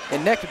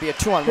and Nick. Could be a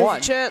 2-on-1.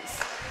 There's a chance.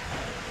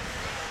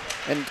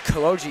 And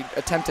Kaloji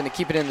attempting to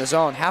keep it in the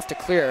zone. Have to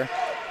clear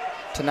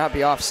to not be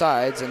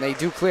offsides, and they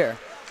do clear.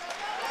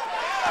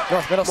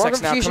 North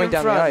Middlesex now coming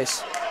down the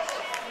ice.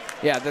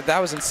 Yeah, that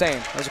was insane.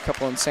 That was a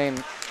couple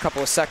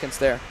of seconds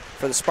there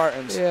for the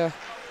Spartans. Yeah.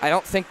 I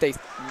don't think they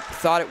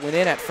thought it went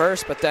in at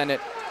first, but then it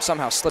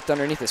somehow slipped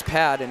underneath his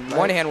pad, and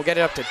Moynihan will get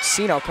it up to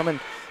Sino coming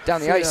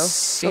down the ice.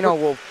 Sino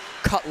will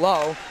cut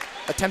low,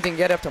 attempting to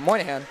get it up to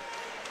Moynihan.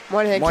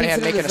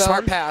 Moynihan making a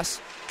smart pass,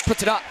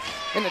 puts it up,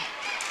 and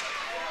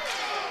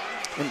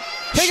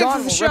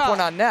Sean will rip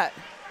one on net.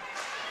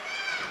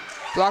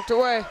 Blocked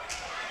away.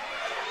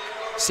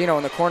 Sino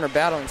in the corner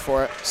battling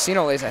for it.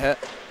 Sino lays a hit.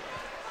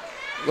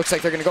 Looks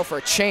like they're going to go for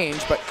a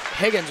change, but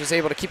Higgins was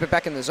able to keep it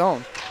back in the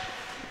zone.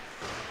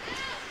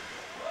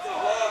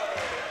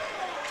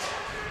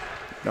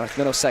 North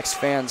Middlesex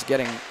fans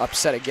getting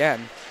upset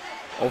again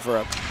over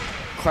a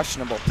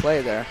questionable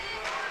play there.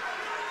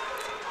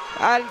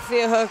 I didn't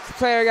see a hook.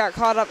 Player got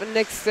caught up in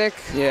Nick's stick.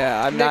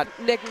 Yeah,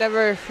 Nick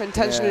never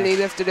intentionally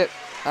lifted it.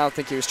 I don't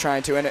think he was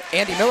trying to. And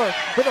Andy Miller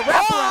with a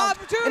wraparound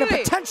and a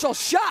potential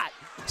shot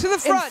to the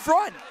front. In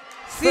front.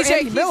 CJ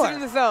keeps it in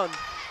the zone.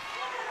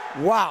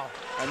 Wow,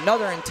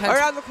 another intense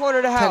around the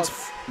corner to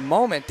House.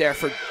 Moment there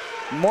for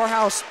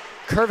Morehouse,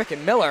 Kervick,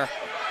 and Miller.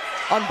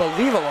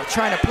 Unbelievable,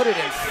 trying to put it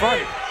in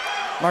front.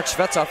 Mark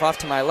Shvetsov off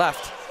to my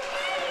left,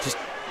 just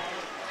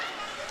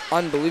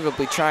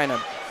unbelievably trying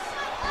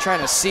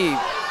to see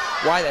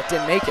why that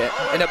didn't make it.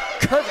 And a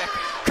Kervick,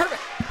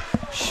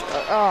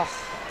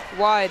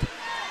 wide.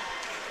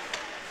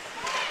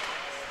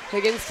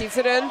 Higgins keeps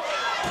it in.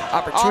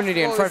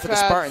 Opportunity in front for the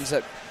Spartans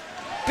that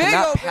big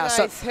not pass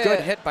up.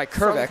 Good hit by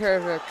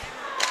Kervick.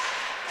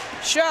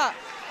 Shot.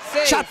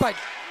 Save. Shot by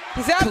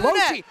He's out of the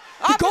net.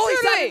 The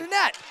goalie's out of the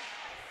net.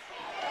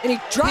 And he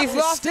dropped He's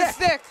lost his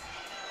stick.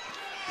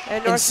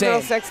 And North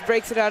Middlesex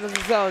breaks it out of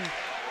the zone.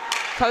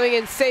 Coming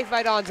in safe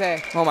by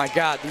Dante. Oh my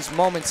God, these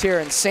moments here are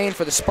insane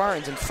for the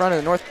Spartans in front of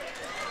the North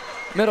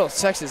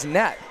Middlesex's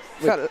net.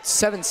 With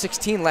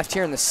 7:16 left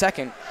here in the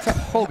second.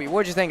 Hobie,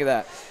 what'd you think of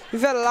that?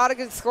 We've had a lot of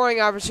good scoring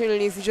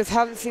opportunities. We just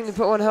haven't seemed to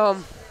put one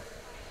home.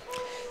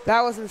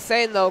 That was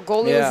insane, though.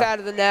 Goalie was out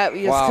of the net.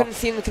 We just couldn't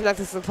seem to connect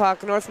us to the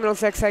puck. North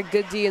Middlesex had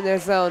good D in their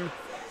zone.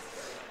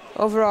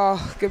 Overall,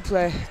 good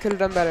play. Could have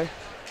done better.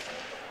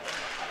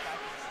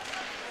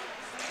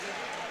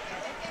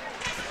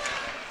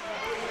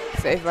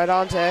 Saved by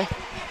Dante.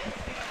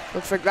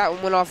 Looks like that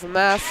one went off the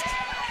mask.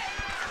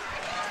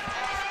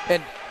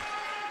 And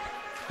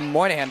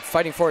Moynihan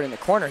fighting for it in the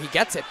corner. He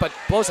gets it, but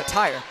blows a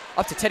tire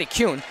up to Teddy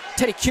Kuhn.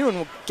 Teddy Kuhn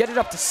will get it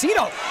up to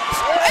Cito.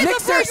 Nick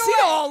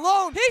Saraceno all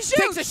alone. He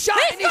shoots. Takes a shot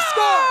and he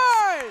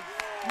scores.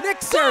 Nick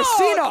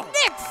Saraceno.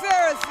 Nick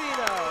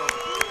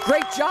Saraceno.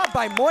 Great job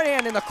by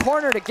Moynihan in the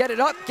corner to get it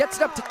up. Gets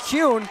it up to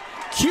Kuhn.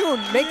 Kuhn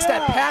makes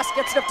that pass,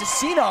 gets it up to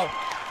Cino.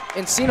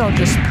 And Cino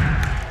just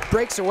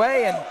breaks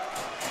away and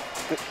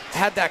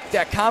had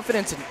that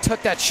confidence and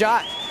took that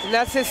shot. And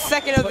that's his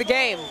second of the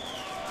game.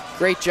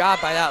 Great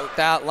job by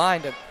that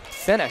line to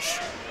finish.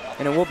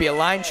 And it will be a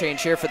line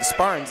change here for the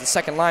Spartans. The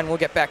second line will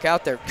get back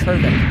out there.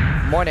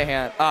 Kervick,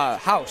 Moynihan,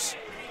 House,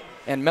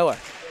 and Miller,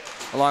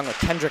 along with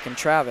Kendrick and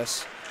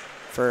Travis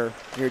for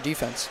your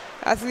defense.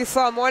 As we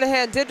saw,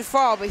 Moynihan did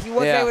fall, but he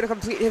wasn't able to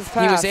complete his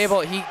pass.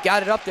 He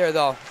got it up there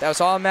though. That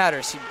was all that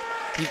matters.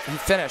 He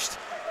finished.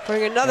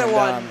 Putting another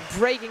one,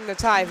 breaking the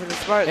tie for the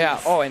Spartans.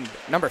 Yeah, and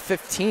number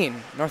 15,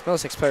 North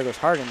Middlesex player goes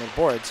hard in the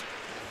boards.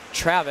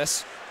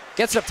 Travis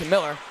gets it up to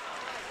Miller.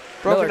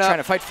 Miller trying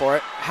to fight for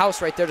it.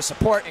 House right there to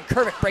support, and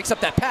Kervick breaks up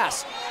that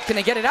pass. Can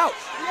they get it out?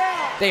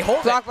 Yeah. They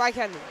hold Blocked by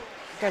Kendrick.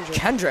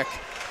 Kendrick.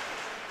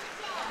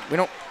 I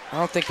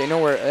don't think they know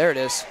where. There it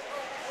is.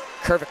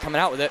 Kervick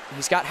coming out with it.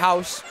 He's got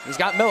House. He's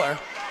got Miller.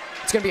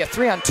 It's going to be a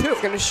 3-on-2.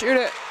 He's going to shoot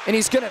it. And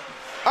he's going to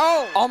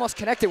almost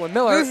connect it with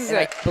Miller. Loses it.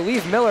 I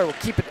believe Miller will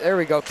keep it. There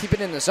we go. Keep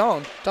it in the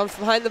zone. Dumps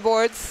behind the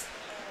boards.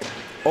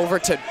 Over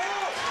to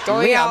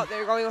going Liam. out.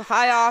 They're going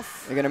high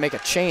off. They're going to make a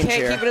change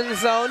here. Can't keep it in the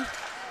zone.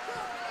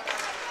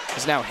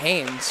 Is now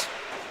Haynes.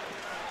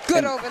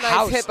 Good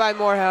overnight hit by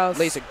Morehouse.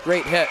 Lays a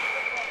great hit.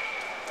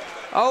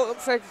 Oh, it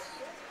looks like.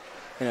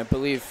 And I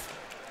believe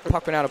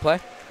puck went out of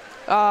play.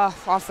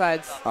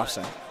 Offsides.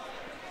 Offside.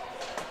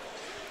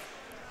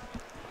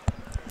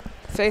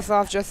 Face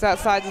off just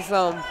outside the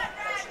zone.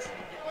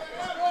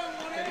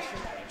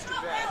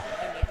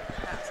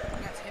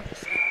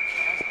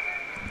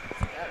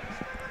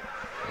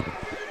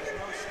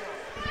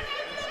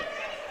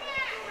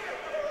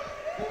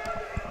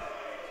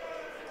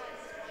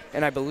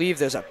 And I believe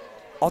there's an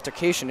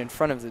altercation in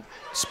front of the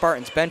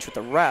Spartans bench with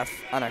the ref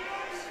on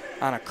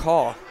a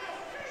call.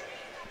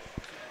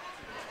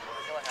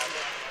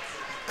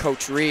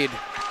 Coach Reed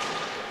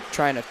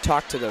trying to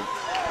talk to the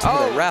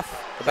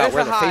ref about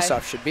where the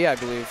faceoff should be, I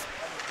believe.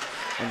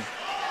 And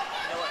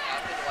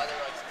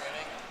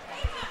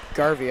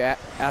Garvey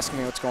asking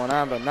me what's going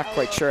on, but I'm not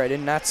quite sure. I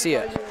did not see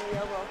it.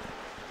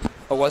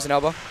 Oh, was an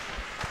elbow?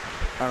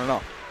 I don't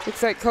know.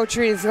 Looks like Coach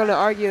Reed is going to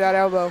argue that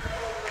elbow.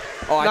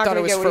 Oh, I thought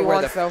it was for where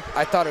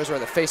I thought it was where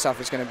the faceoff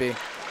was going to be.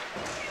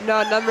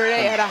 No, number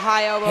 8 had a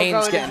high elbow.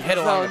 Haynes getting hit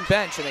along the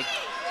bench, and a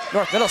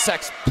North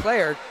Middlesex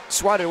player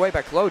swatted away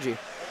by Kaloji.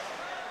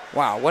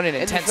 Wow, what an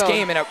intense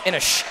game and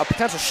a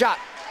potential shot.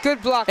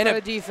 Good block for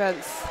the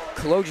defense.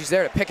 Kaloji's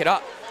there to pick it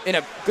up in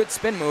a good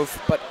spin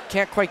move, but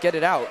can't quite get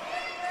it out.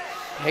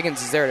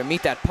 Higgins is there to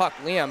meet that puck.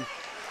 Liam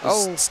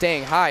is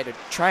staying high to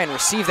try and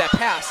receive that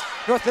pass.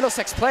 North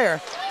Middlesex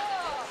player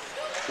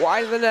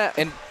wide of the net.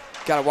 And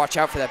got to watch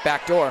out for that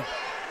back door.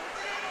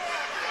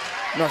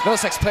 North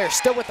Middlesex player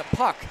still with the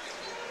puck,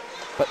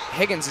 but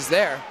Higgins is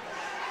there.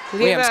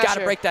 Liam's got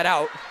to break that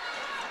out.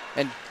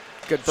 And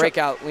good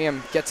breakout.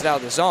 Liam gets it out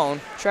of the zone.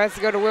 Tries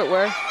to go to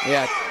Whitwer.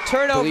 Yeah.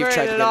 Turnover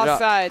and an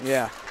offside.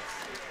 Yeah.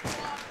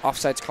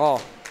 Offside's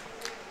call.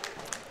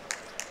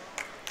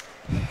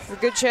 It's a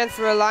good chance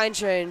for a line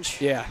change.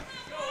 Yeah.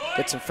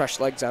 Get some fresh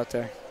legs out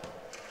there.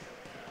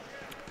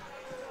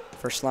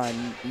 First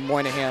line,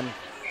 Moynihan,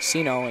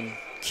 Sino, and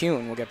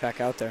Kuhn will get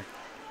back out there.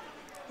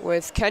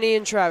 With Kenny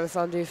and Travis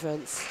on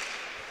defense.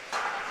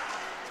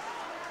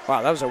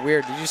 Wow, that was a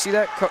weird, did you see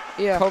that,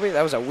 Yeah. Kobe?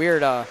 That was a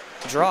weird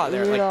draw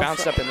there, Weird like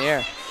bounced up in the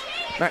air.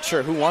 Not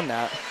sure who won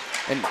that.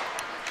 And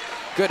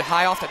good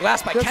high off the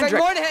glass by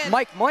Kendrick.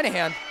 Mike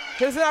Moynihan.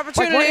 Here's an Mike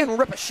opportunity. Moynihan will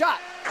rip a shot.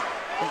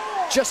 And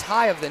just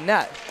high of the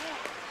net.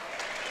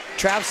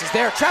 Travis is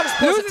there. Travis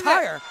pulls a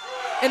tire.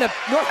 And a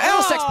North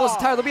Middlesex pulls a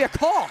tire. There'll be a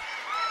call.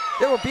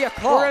 There will be a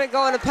call. We're going to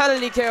go on a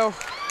penalty kill.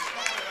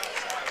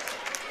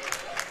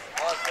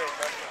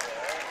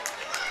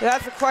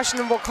 That's a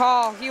questionable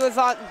call. He was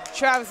on,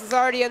 Travis was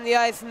already on the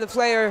ice, and the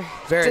player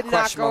did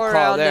not go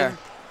around him.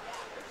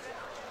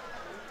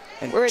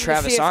 And We're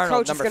Travis to see if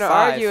Arnold, coach is number gonna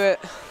 5. argue it.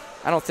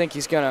 I don't think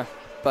he's going to,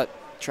 but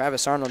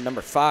Travis Arnold,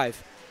 number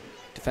 5,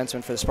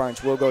 defenseman for the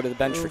Spartans, will go to the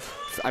bench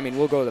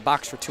will go to the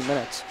box for 2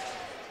 minutes.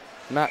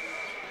 I'm not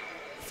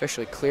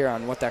officially clear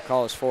on what that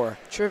call is for.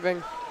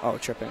 Tripping. Oh,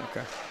 tripping,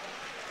 okay.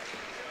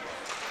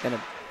 And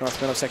a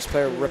North Middlesex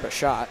player will rip a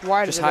shot.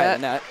 Wide just of the high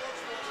of the net.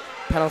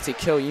 Penalty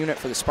kill unit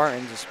for the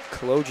Spartans is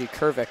Kaloji,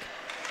 Kervik,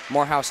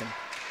 Morehouse, and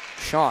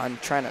Sean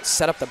trying to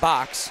set up the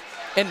box.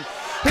 And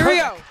here we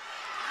go.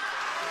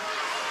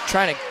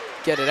 Trying to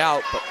get it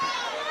out, but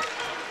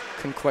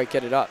couldn't quite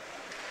get it up.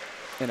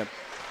 And a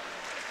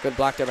good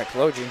block there by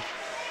Kaloji.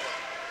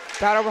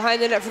 Battle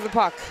behind the net for the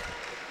puck.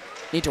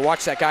 Need to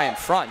watch that guy in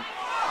front.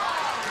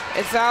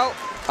 It's out.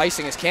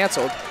 Icing is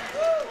canceled.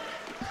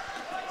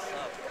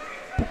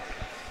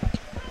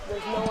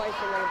 There's no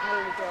icing on a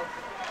penalty kill.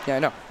 Yeah, I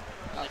know.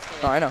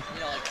 Oh, I know.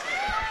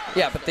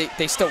 Yeah, but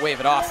they still wave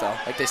it off though.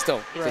 Like they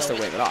still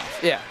wave it off.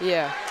 Yeah.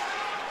 Yeah.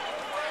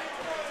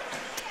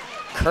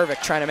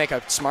 Kervik trying to make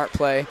a smart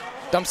play,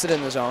 dumps it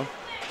in the zone.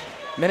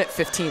 Minute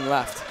 15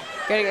 left.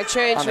 Getting a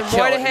change from kill,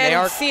 Moynihan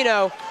and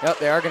Sino. Yep,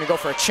 they are going to go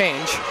for a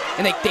change,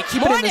 and they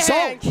keep it in the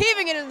zone.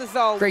 Keeping it in the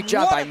zone. Great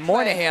job by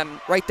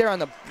Moynihan right there on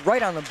the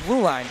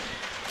blue line,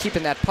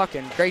 keeping that puck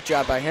in. Great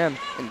job by him.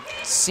 And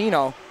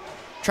Sino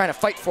trying to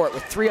fight for it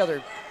with 3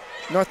 other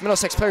North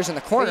Middlesex players in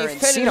the corner, and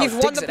Sino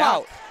digs it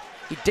out.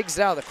 He digs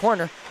it out of the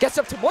corner, gets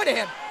up to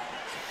Moynihan.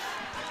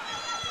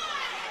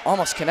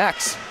 Almost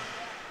connects.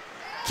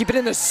 Keep it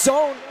in the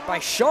zone by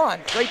Sean.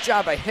 Great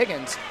job by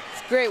Higgins.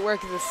 It's great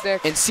work with the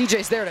stick. And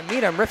CJ's there to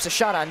meet him, rips a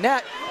shot on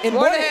net. And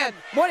Moynihan.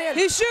 Moynihan.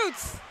 He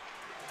shoots.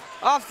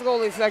 Off the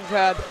goalie's leg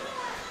pad.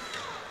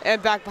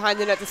 And back behind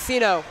the net to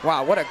Sino.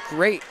 Wow, what a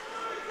great,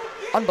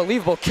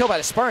 unbelievable kill by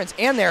the Spartans.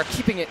 And they're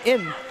keeping it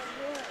in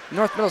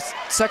North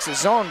Middlesex's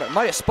zone, but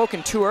might have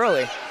spoken too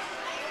early.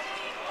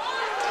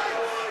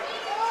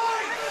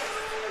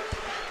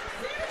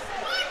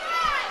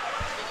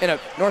 And a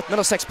North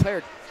Middlesex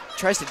player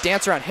tries to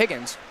dance around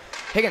Higgins.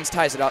 Higgins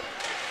ties it up.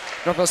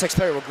 North Middlesex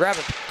player will grab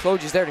it.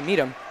 Kaloji's there to meet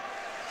him.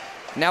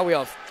 Now we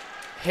have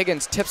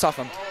Higgins tips off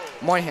him.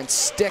 Moynihan's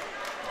stick.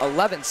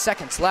 11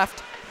 seconds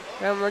left.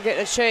 And we're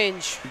getting a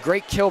change.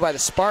 Great kill by the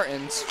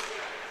Spartans.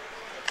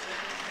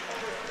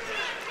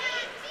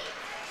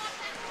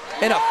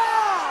 And a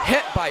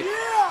hit by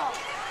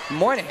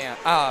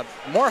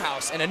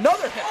Morehouse, and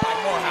another hit by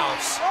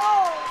Morehouse.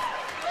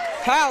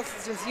 House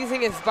is just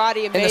using his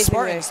body amazingly. And the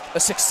Spartans, a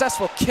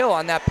successful kill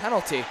on that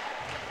penalty.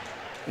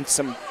 And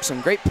some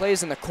great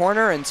plays in the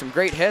corner and some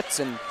great hits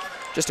and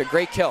just a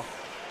great kill.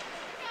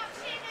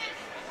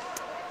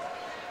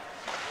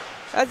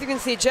 As you can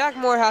see, Jack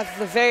Morehouse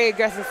is a very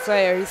aggressive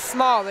player. He's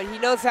small, but he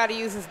knows how to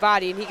use his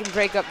body, and he can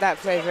break up that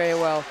play very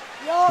well.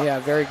 Yeah,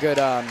 very good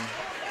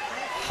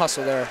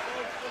hustle there.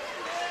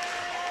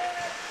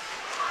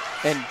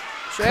 And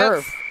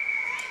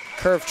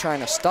Curve trying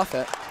to stuff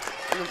it.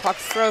 And the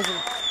puck's frozen.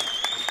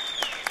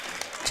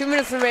 2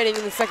 minutes remaining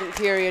in the second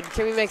period.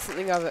 Can we make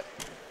something of it?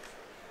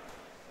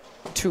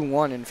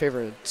 2-1 in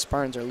favor of the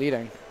Spartans are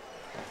leading.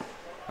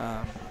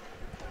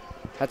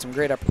 Had some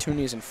great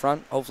opportunities in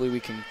front. Hopefully we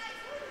can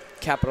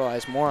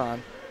capitalize more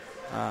on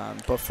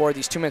before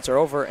these 2 minutes are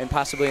over and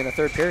possibly in the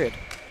third period.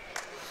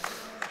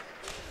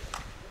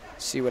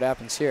 See what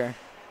happens here.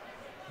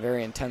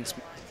 Very intense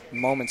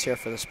moments here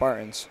for the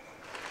Spartans.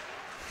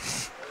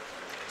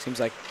 Seems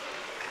like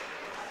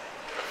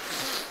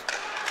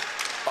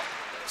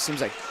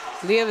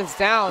Liam is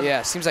down.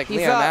 Yeah, seems like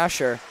He's Liam up.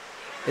 Asher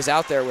is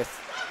out there with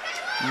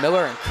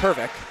Miller and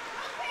Kervik,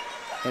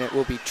 and it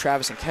will be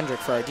Travis and Kendrick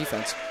for our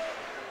defense.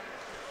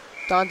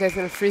 Dante's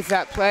going to freeze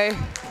that play.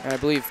 And I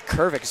believe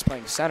Kervik is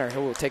playing center. He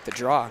will take the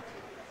draw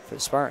for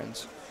the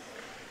Spartans.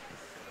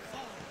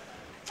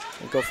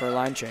 We'll go for a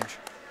line change.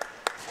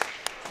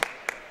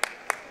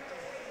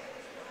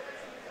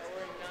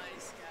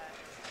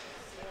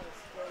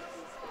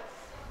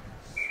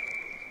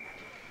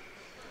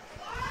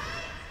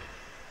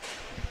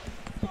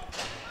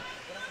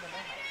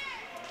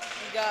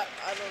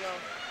 I don't know.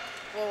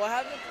 Well, what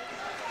happened?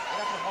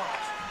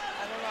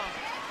 I don't know.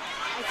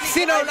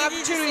 Sino, an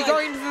opportunity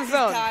going into the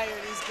zone. He's tired.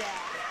 He's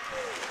gassed.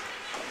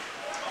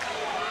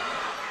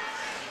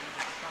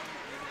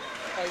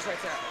 Oh, he's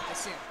right there. I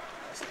see him.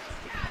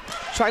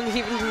 Trying to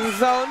keep him to the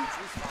zone.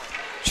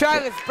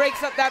 Travis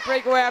breaks up that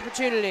breakaway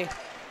opportunity.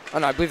 Oh,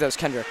 no, I believe that was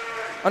Kendrick.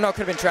 Oh, no, it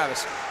could have been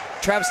Travis.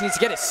 Travis needs to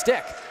get his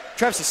stick.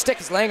 Travis's stick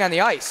is laying on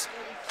the ice.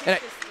 And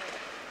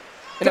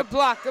good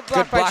block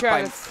by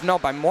Travis.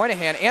 By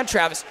Moynihan and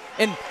Travis.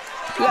 And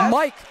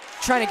Mike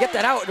trying to get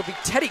that out. It'll be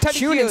Teddy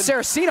Kuhn and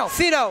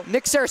Saraceno.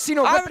 Nick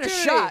Saraceno ripping a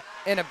shot.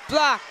 And a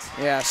blocked.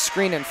 Yeah,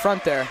 screen in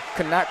front there.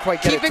 Could not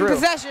quite get it through.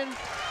 Keeping possession.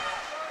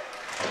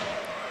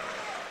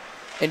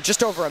 And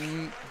just over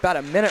about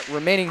a minute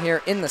remaining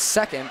here in the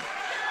second.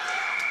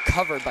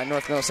 Covered by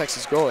North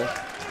Middlesex's goalie.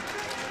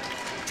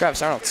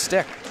 Travis Arnold's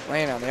stick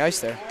laying on the ice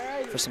there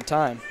for some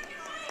time.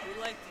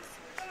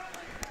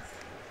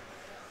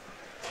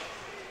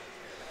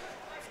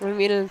 We're going to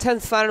be in an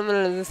intense final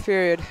minute of this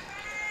period.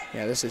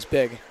 Yeah, this is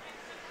big.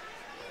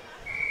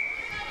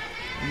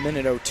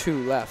 Minute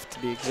 02 left, to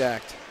be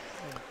exact.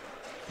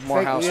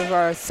 Morehouse. We have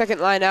our second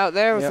line out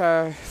there with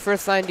our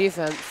first line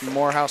defense.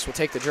 Morehouse will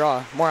take the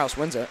draw. Morehouse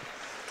wins it.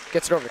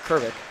 Gets it over to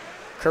Kervik.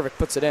 Kervik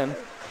puts it in.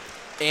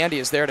 Andy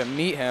is there to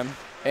meet him,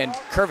 and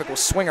Kervik will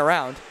swing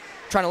around,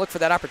 trying to look for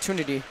that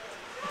opportunity.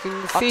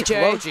 Up to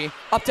Kologi,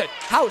 up to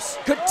House.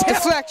 Good tip.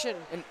 Deflection.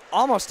 And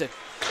almost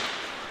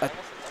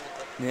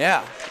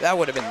yeah, that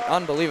would have been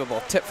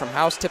unbelievable. Tip from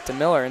House, tip to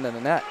Miller into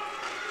the net.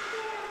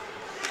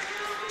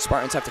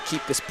 Spartans have to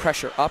keep this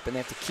pressure up, and they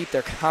have to keep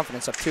their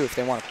confidence up too if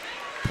they want to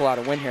pull out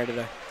a win here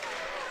today.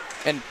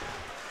 And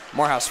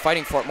Morehouse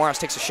fighting for it. Morehouse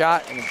takes a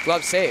shot, and a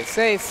glove save.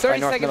 30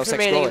 seconds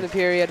remaining in the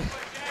period.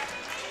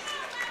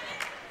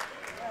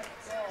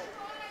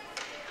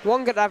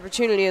 One good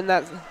opportunity in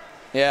that.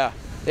 Yeah,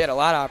 they had a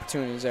lot of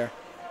opportunities there.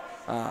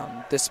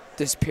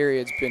 This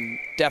period's been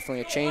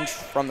definitely a change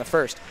from the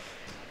first.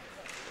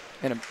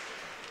 And a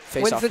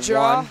face-off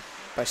won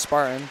by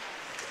Spartan.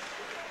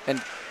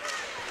 And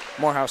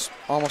Morehouse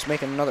almost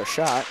making another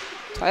shot.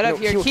 Tied up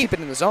here. He will keep it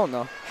in the zone,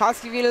 though. House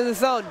keeping it in the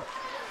zone.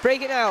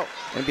 Break it out.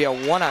 It'll be a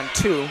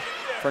 1-on-2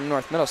 for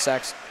North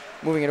Middlesex.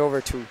 Moving it over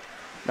to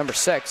number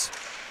 6.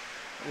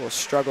 We'll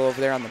struggle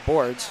over there on the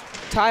boards.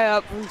 Tie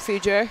up from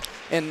CJ.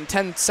 In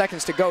 10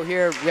 seconds to go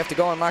here, we have to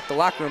go unlock the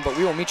locker room, but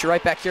we will meet you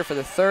right back here for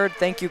the third.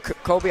 Thank you,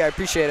 Kobe. I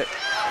appreciate it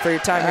for your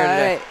time here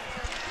today.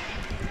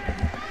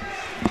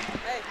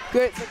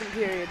 Good second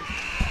period.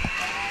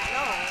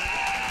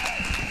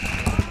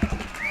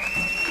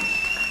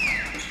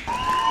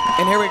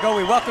 And here we go.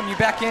 We welcome you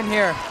back in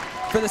here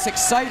for this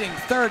exciting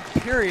third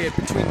period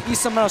between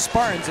East Meadow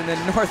Spartans and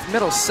then North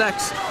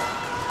Middlesex.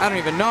 I don't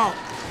even know.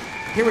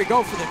 Here we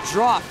go for the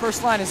draw.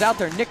 First line is out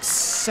there. Nick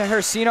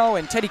Saraceno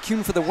and Teddy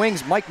Kuhn for the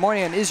wings. Mike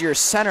Moynihan is your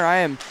center. I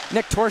am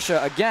Nick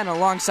Torsha again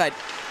alongside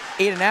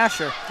Aiden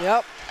Asher.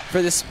 Yep.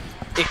 For this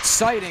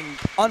exciting,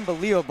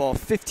 unbelievable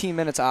 15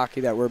 minutes of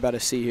hockey that we're about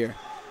to see here.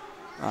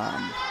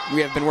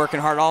 We have been working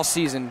hard all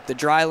season. The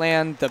dry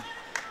land, the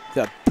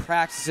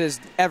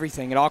practices,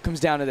 everything. It all comes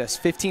down to this.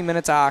 15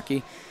 minutes of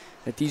hockey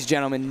that these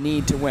gentlemen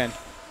need to win.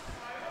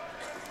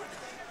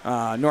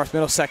 North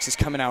Middlesex is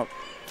coming out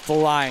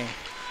flying.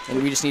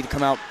 And we just need to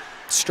come out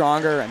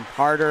stronger and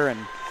harder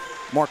and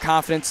more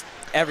confidence.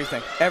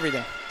 Everything.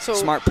 So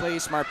smart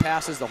plays, smart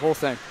passes, the whole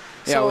thing.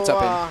 Yeah, so, what's up,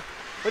 Aiden?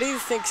 What do you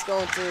think's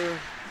going through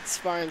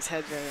Spartan's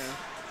head right now?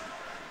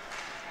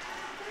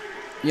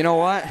 You know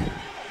what?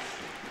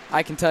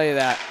 I can tell you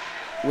that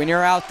when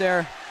you're out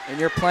there and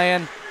you're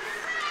playing,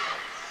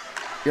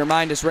 your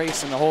mind is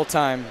racing the whole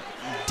time.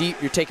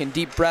 You're taking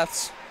deep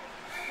breaths,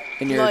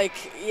 and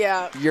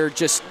you're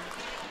just.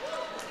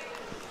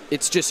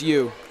 It's just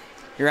you.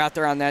 You're out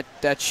there on that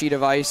sheet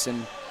of ice,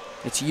 and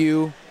it's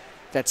you,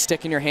 that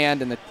stick in your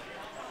hand, and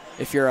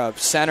if you're a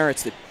center,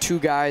 it's the two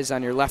guys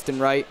on your left and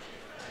right,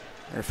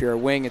 or if you're a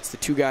wing, it's the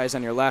two guys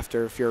on your left,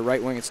 or if you're a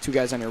right wing, it's two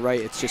guys on your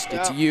right. It's just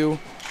it's you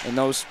and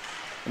those,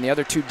 and the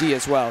other 2D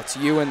as well. It's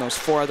you and those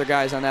 4 other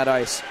guys on that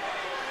ice.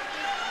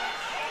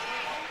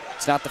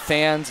 It's not the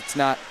fans, it's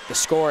not the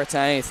score, it's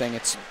not anything.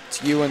 It's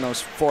you and those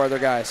 4 other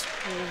guys,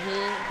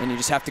 and you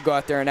just have to go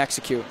out there and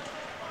execute.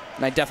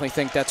 And I definitely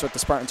think that's what the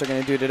Spartans are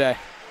going to do today.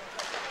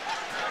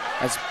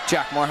 As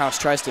Jack Morehouse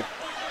tries to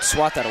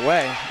swat that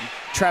away. And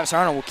Travis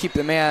Arnold will keep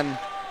the man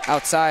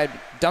outside,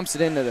 dumps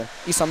it into the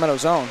East Meadow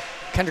zone.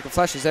 Kendrick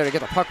Flesh is there to get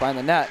the puck behind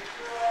the net.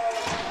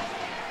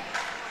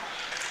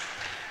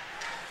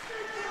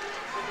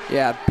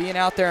 Yeah, being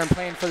out there and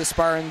playing for the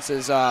Spartans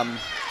is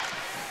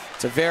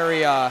it's a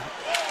very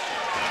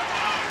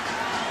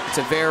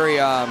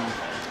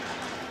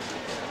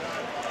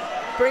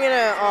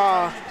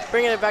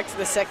bringing it back to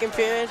the second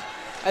period.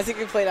 I think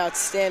we played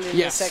outstanding in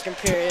the second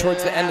period.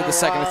 Towards the end of the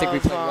second, I think we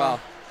played well.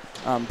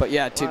 But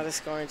yeah,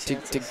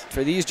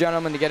 for these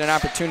gentlemen to get an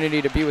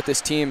opportunity to be with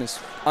this team is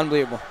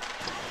unbelievable.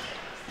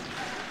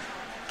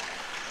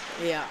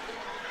 Yeah.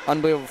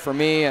 Unbelievable for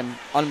me and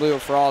unbelievable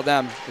for all of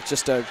them. It's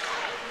just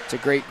it's a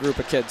great group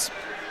of kids.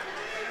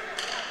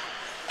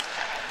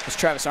 It's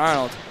Travis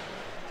Arnold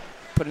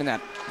putting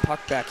that puck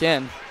back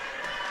in.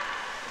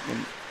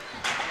 And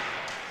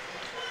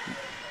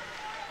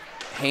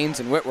Haynes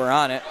and Witt were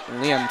on it.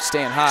 And Liam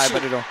staying high,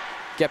 but it'll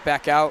get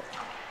back out.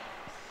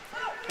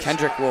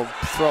 Kendrick will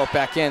throw it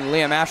back in.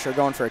 Liam Asher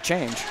going for a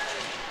change.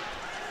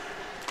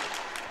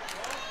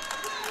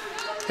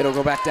 It'll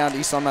go back down to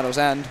East Meadow's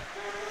end,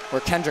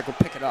 where Kendrick will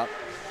pick it up.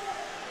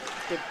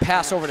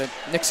 pass over to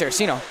Nick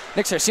Saraceno.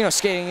 Nick Saraceno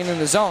skating in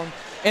the zone,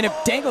 and it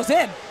dangles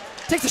in.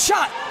 Takes a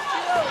shot.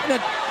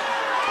 And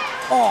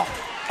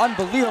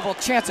unbelievable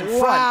chance in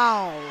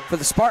front for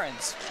the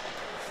Spartans.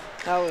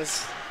 That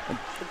was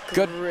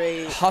Good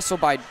great hustle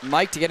by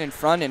Mike to get in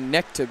front and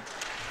Nick to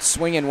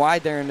swing in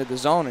wide there into the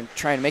zone and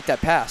try and make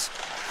that pass.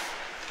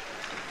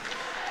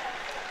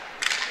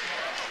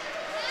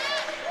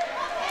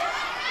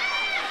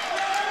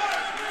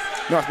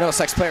 North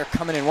Middlesex player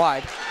coming in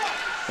wide,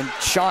 and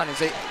Sean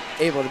is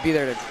able to be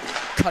there to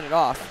cut it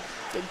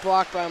off. Good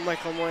block by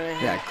Michael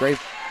Moynihan. Yeah, great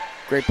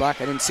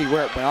block. I didn't see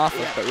where it went off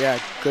of, but yeah,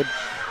 good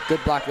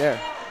block there.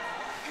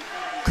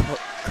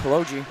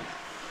 Koloji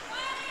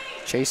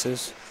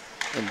chases,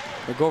 and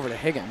they go over to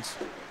Higgins.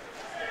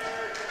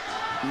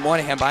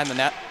 Moynihan behind the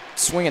net,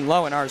 swinging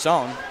low in our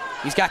zone.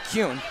 He's got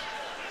Kuhn, and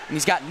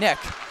he's got Nick,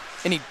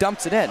 and he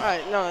dumps it in. All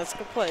right, no, that's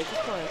good play, good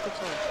play, good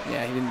play.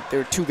 Yeah, there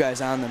were two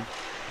guys on them.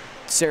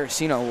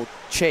 Saraceno will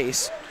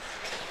chase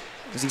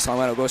as East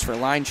Long goes for a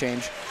line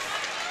change.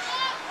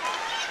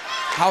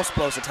 House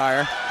blows a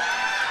tire,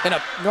 and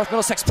a North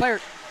Middlesex player,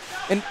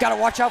 and got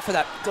to watch out for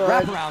that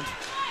wraparound.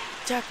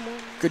 Jack Moore.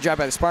 Good job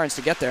by the Spartans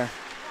to get there.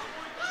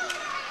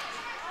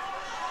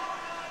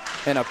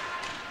 And a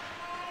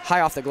high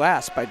off the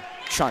glass by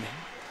Sean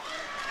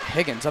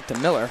Higgins up to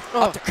Miller,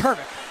 up to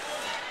Kervick.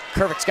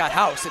 Kervick's got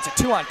House. It's a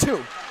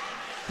 2-on-2.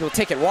 He'll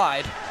take it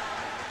wide.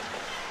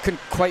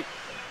 Couldn't quite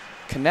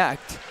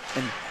connect.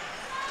 And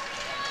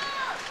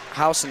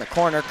House in the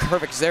corner.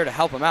 Kervick's there to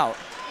help him out.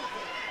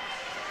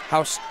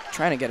 House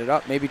trying to get it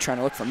up, maybe trying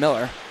to look for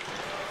Miller.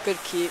 Good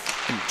keep.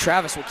 And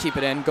Travis will keep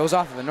it in. Goes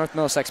off of a North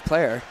Middlesex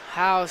player.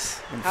 House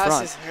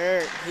is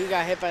hurt. He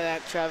got hit by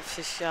that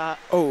Travis' shot.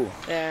 Oh.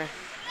 There.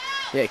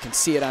 Yeah, you can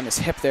see it on his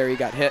hip there. He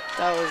got hit.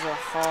 That was a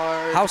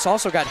hard. House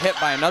also got hit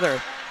by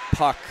another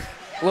puck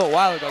a little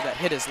while ago that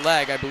hit his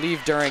leg, I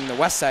believe, during the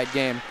Westside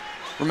game.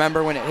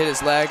 Remember when it hit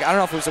his leg? I don't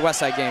know if it was the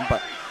Westside game,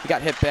 but he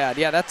got hit bad.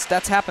 Yeah,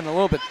 that's happened a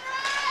little bit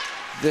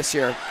this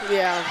year.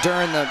 Yeah.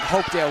 During the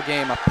Hopedale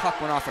game, a puck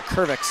went off of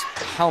Kervick's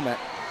helmet.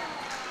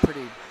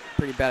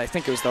 Pretty bad. I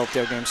think it was the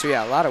Hopedale game. So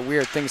yeah, a lot of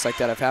weird things like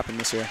that have happened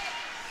this year.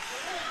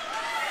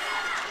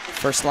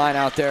 First line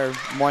out there,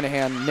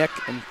 Moynihan, Nick,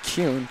 and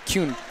Kuhn.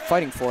 Kuhn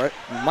fighting for it.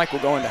 And Mike will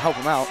go in to help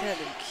him out.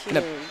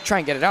 And try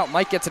and get it out.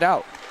 Mike gets it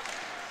out.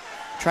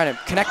 Trying to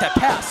connect that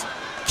pass.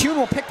 Kuhn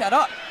will pick that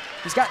up.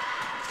 He's got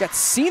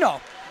Sino,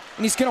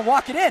 and he's going to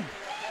walk it in.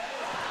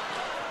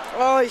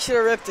 Oh, he should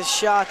have ripped a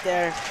shot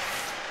there.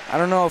 I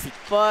don't know if he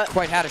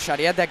quite had a shot.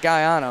 He had that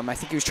guy on him. I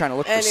think he was trying to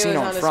look for Sino in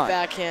front. And he was on his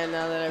backhand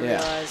now that I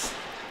realize.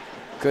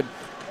 Good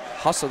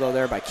hustle, though,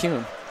 there by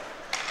Kuhn.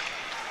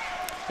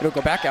 It'll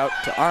go back out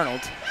to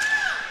Arnold.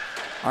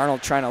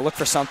 Arnold trying to look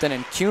for something,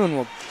 and Kuhn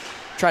will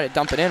try to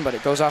dump it in, but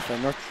it goes off of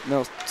North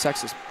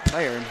Middlesex's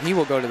player, and he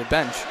will go to the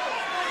bench,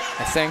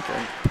 I think,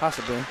 or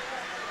possibly.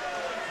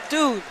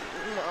 Dude,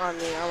 I'm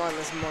on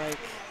this mic.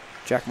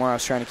 Jack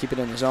Morris trying to keep it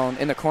in the zone,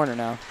 in the corner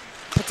now.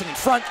 Puts it in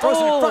front, throws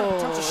it in front,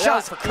 attempts a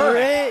shot for Kervick.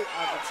 Great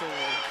opportunity.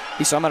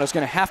 East Long going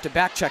to have to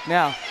back check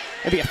now.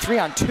 Maybe a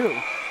 3-on-2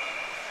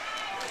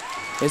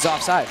 is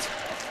offsides.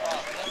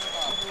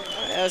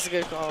 That was a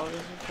good call.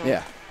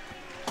 Yeah.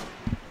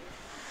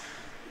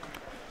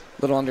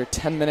 A little under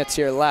 10 minutes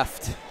here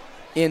left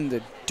in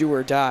the do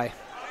or die.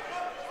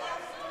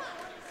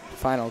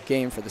 Final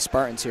game for the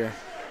Spartans here.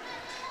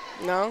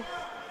 No,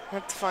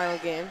 not the final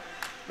game.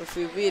 If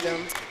we beat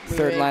them.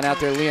 Third line out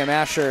there, Liam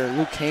Asher,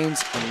 Luke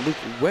Haynes, and Luke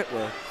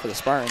Whitwer for the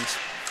Spartans.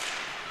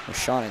 With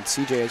Sean and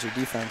CJ as your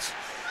defense.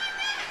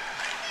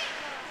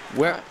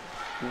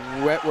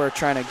 Whitwer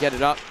trying to get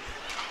it up.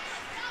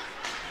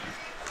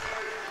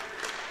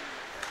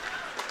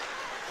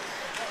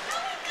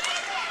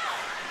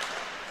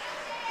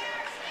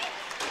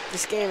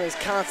 This game is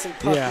constant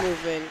puck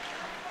movement.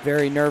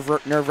 Very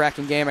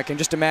nerve-wracking game. I can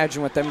just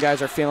imagine what them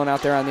guys are feeling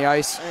out there on the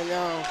ice. I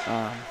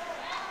know.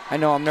 I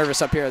know I'm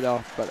nervous up here,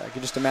 though, but I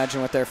can just imagine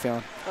what they're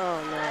feeling.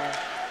 Oh, no.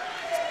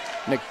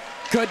 And a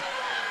good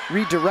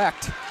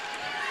redirect.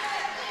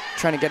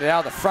 Trying to get it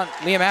out of the front.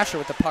 Liam Asher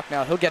with the puck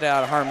now. He'll get it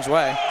out of harm's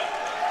way.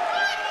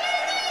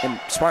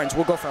 And Spartans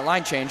will go for a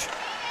line change.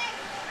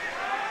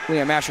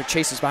 Liam Asher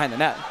chases behind the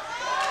net.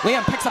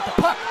 Liam picks up the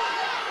puck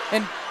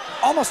and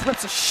almost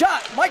rips a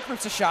shot. Mike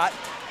rips a shot.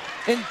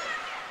 And,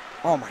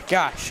 oh, my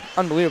gosh.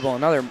 Unbelievable.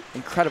 Another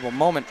incredible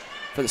moment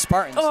for the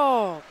Spartans.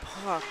 Oh,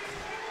 puck.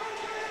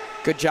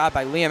 Good job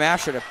by Liam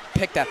Asher to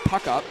pick that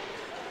puck up.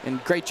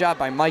 And great job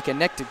by Mike and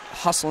Nick to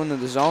hustle into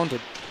the zone to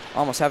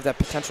almost have that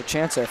potential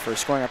chance there for a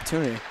scoring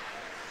opportunity.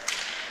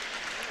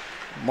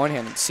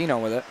 Moynihan and Sino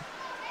with it.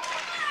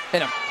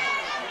 And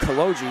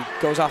Koloji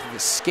goes off of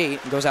his skate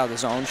and goes out of the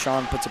zone.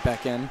 Sean puts it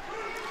back in.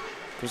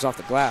 Goes off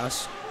the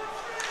glass.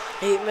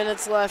 8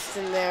 minutes left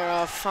in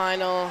their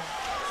final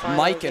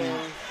Mike game.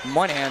 And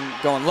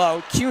Moynihan going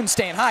low. Kuhn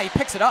staying high. He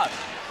picks it up.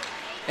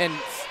 And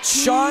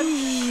Sean...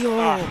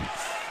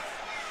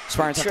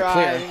 Spartans have to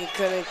clear. He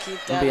couldn't keep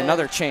that. There'll be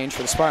another change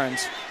for the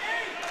Spartans.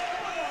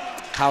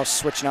 House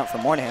switching out for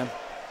Moynihan.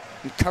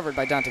 And covered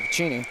by Dante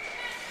Piccini.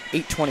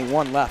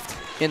 8:21 left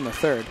in the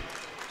third.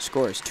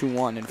 Score is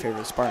 2-1 in favor of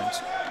the Spartans.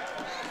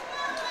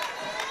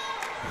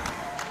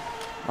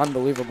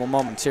 Unbelievable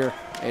moments here,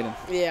 Aiden.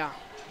 Yeah.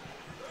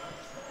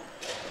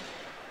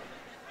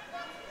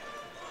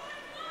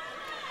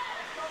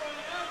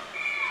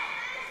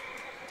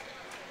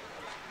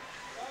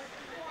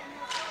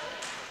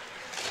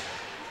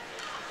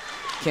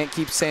 Can't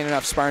keep saying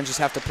enough. Spartans just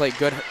have to play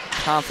good,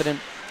 confident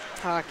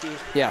hockey.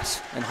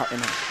 Yes, and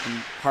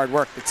hard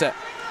work. That's it.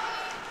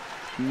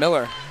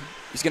 Miller,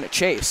 he's going to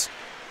chase.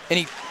 And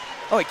he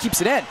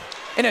keeps it in.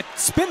 And a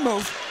spin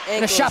move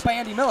and a shot by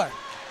Andy Miller.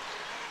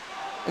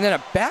 And then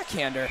a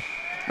backhander.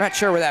 I'm not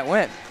sure where that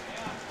went.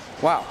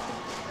 Wow.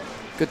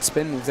 Good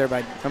spin move there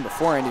by number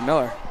 4, Andy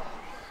Miller.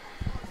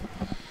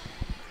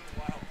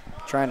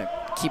 Trying to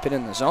keep it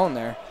in the zone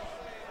there.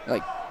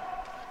 Like,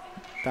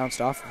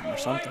 bounced off of him or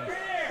something.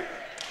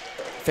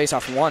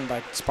 Face-off won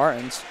by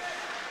Spartans.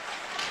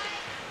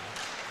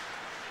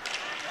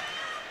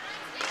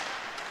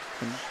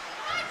 And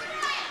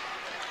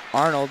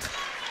Arnold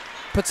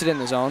puts it in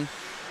the zone.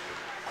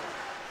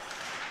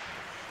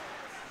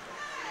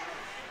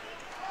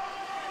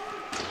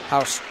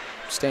 House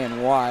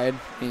staying wide.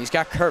 And he's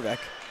got Kervik.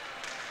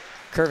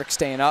 Kervik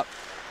staying up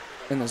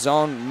in the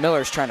zone.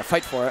 Miller's trying to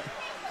fight for it.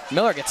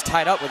 Miller gets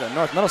tied up with a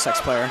North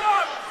Middlesex player.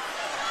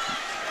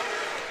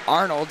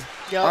 Arnold.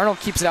 Yep. Arnold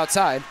keeps it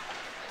outside.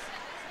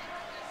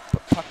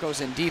 But puck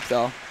goes in deep,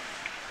 though.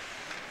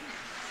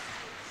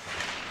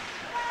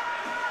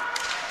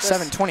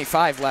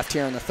 7:25 left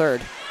here in the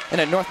third. And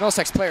a North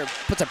Middlesex player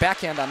puts a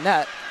backhand on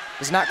net.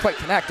 Does not quite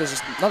connect. There's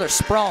just another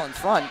sprawl in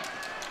front.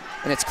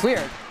 And it's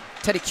cleared.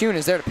 Teddy Kuhn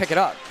is there to pick it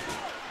up.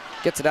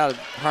 Gets it out of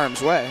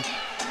harm's way.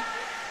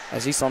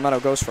 As East Palmetto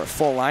goes for a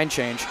full line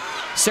change.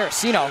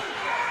 Saraceno.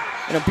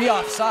 And it'll be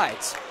off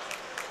sides.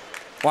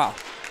 Wow.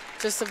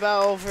 Just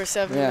about over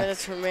 7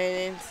 minutes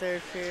remaining,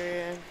 third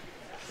period.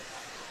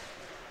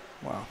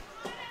 Wow.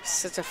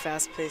 Such a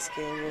fast-paced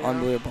game. You know?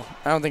 Unbelievable.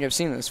 I don't think I've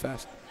seen it this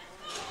fast.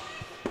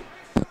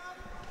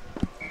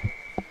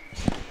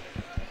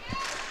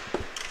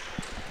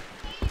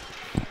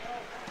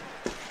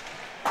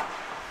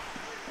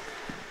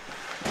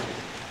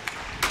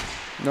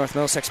 North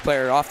Middlesex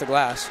player off the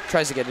glass,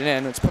 tries to get it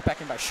in. It's put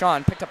back in by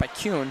Sean, picked up by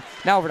Kuhn.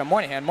 Now over to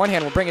Moynihan.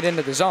 Moynihan will bring it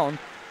into the zone.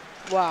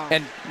 Wow.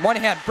 And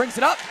Moynihan brings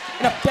it up,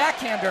 and a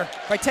backhander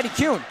by Teddy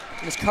Kuhn.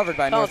 And is covered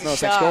by a North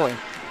Middlesex goalie.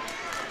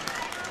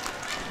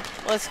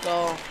 Let's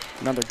go.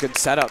 Another good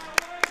setup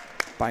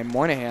by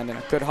Moynihan and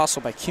a good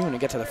hustle by Kuhn to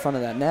get to the front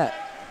of that net.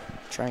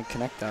 Try and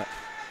connect that.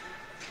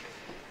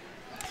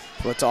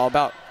 That's what it's all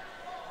about.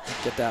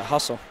 Get that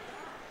hustle.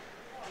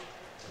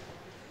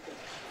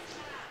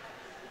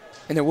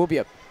 And there will be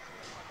a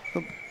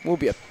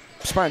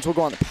Spartans will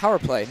go on the power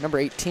play. Number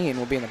 18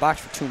 will be in the box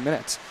for 2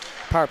 minutes.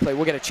 Power play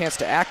will get a chance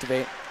to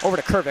activate. Over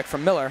to Kervik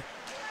from Miller.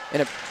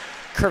 And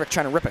Kervik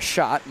trying to rip a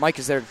shot. Mike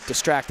is there to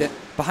distract it.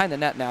 Behind the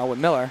net now with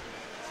Miller.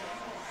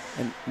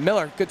 And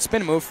Miller, good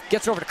spin move,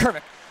 gets over to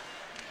Kervik.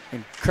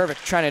 And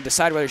Kervik trying to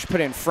decide whether he should put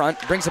it in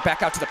front. Brings it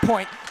back out to the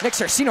point. Nick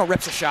Saraceno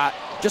rips a shot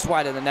just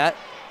wide of the net.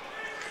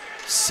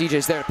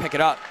 CJ's there to pick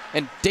it up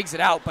and digs it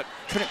out, but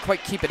couldn't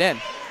quite keep it in.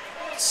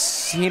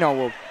 Sino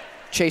will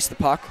chase the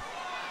puck.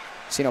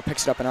 Sino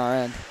picks it up in our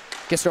end.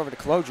 Gets it over to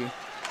Kaloji.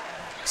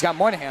 He's got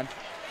Moynihan.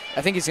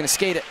 I think he's going to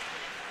skate it.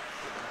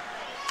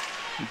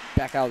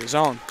 Back out of the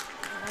zone.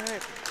 All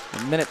right.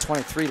 A minute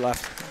 23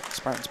 left.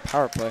 Spartans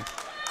power play.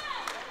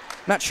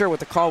 Not sure what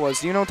the call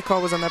was. Do you know what the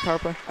call was on that power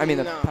play? I mean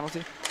the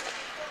penalty?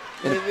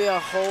 Maybe a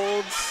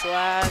hold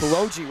slash.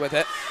 Kaloji with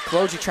it.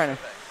 Kaloji trying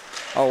to.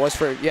 Oh, it was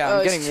for. Yeah,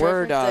 I'm getting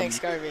word. Thanks,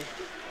 Garvey.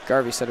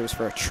 Garvey said it was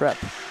for a trip.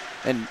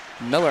 And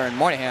Miller and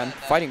Moynihan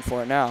fighting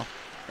for it now.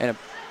 And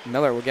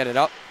Miller will get it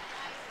up.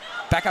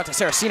 Back out to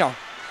Saraceno.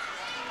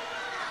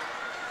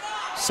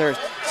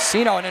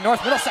 Saraceno and a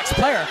North Middlesex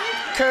player.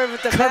 Kervik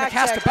with the back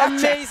check.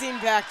 Amazing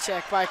back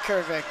check by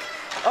Kervik.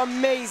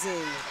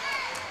 Amazing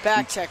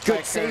back check by Kervik.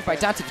 Good save by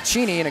Dante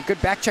Vicini and a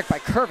good back check by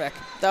Kervik.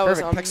 That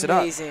was Kervik picks it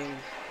up. amazing.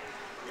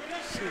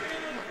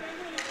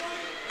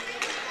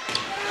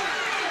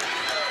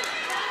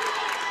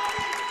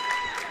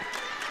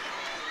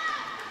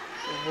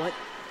 What?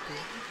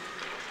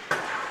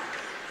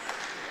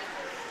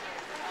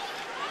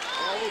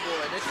 Oh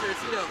boy, Nick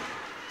Saraceno.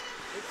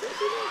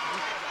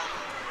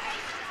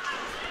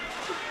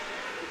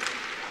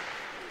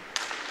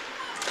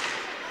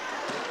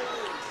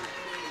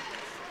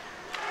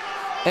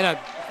 And a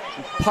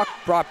puck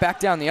brought back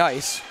down the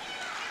ice.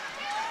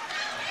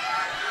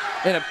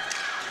 And a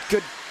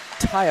good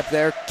tie up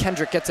there.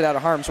 Kendrick gets it out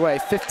of harm's way.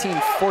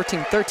 15,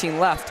 14, 13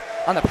 left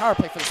on the power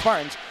play for the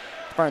Spartans.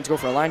 Spartans go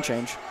for a line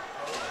change.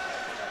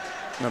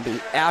 It'll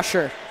be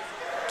Asher,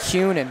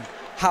 Kuhn, and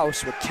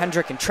House with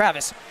Kendrick and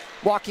Travis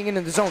walking into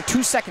the zone.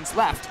 2 seconds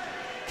left.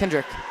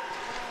 Kendrick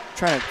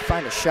trying to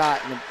find a shot.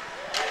 And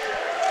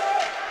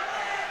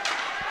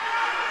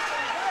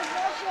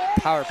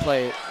the power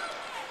play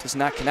does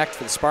not connect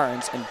for the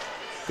Spartans. And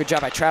good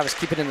job by Travis.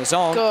 Keep it in the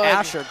zone. Good.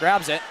 Asher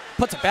grabs it,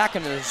 puts it back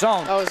into the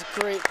zone. That was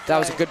great. That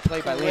was a good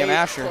play by Liam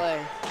Asher.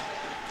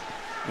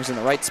 He was in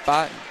the right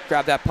spot.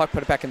 Grabbed that puck,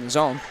 put it back in the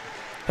zone.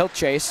 He'll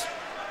chase,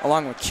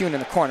 along with Kuhn in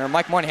the corner.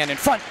 Mike Moynihan in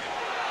front.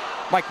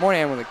 Mike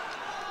Moynihan with an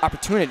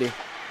opportunity.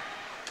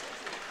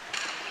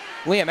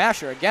 Liam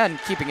Asher again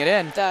keeping it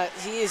in.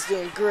 He is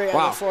doing great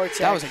wow. on the forecheck.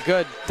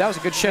 That was a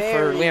good shift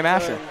for Liam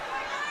Asher.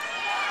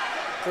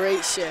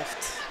 Great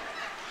shift.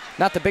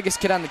 Not the biggest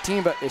kid on the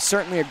team, but is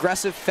certainly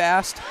aggressive,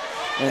 fast,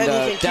 and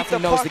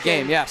definitely knows the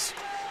game. Yes,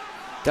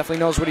 definitely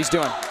knows what he's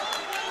doing.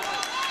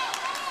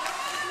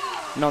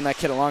 Known that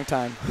kid a long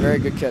time. Very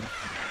good kid.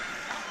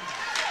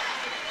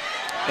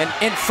 And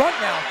in front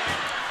now.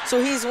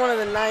 So he's one of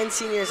the 9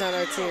 seniors on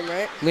our team,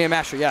 right? Liam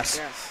Asher, yes.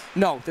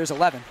 No, there's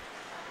 11,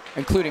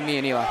 including me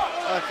and Eli.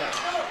 Okay.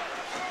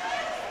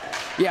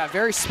 Yeah,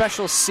 very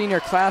special senior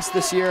class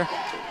this year.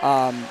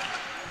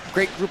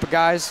 Great group of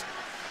guys,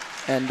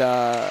 and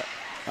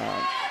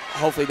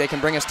hopefully they can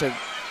bring us to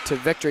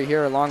victory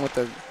here, along with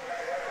the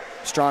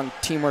strong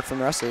teamwork from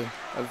the rest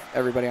of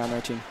everybody on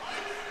their team.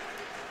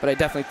 But I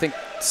definitely think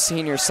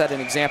seniors set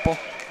an example,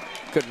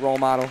 good role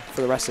model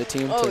for the rest of the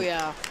team. Oh,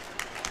 yeah.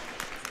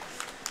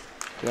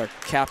 With our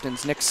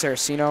captains, Nick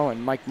Saraceno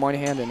and Mike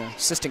Moynihan, and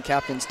assistant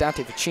captains,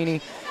 Dante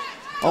Vicini,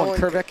 Owen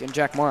Kervick, and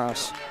Jack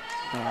Morehouse.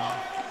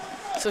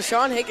 So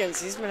Sean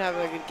Higgins, he's been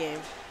having a good game.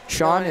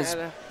 Sean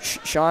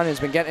has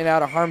been getting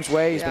out of harm's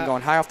way. He's been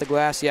going high off the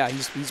glass. Yeah,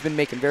 he's been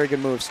making very good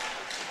moves.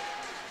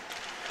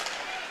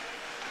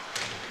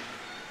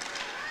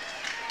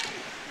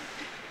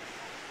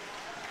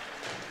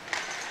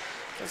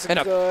 And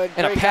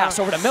a pass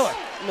over to Miller.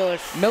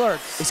 Miller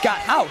has got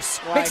house.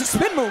 Wide. Makes a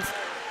spin move.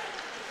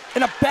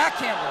 And a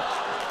backhander.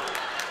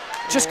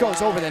 Just goes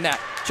over the net.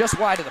 Just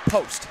wide of the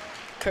post.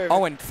 Curve.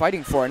 Owen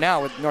fighting for it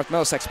now with North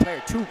Middlesex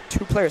player. Two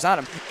players on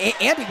him.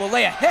 Andy will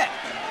lay a hit.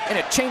 And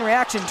a chain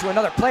reaction to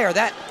another player.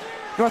 That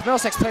North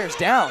Middlesex player's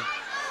down.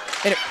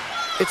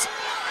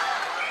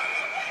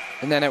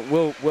 And then it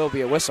will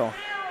be a whistle.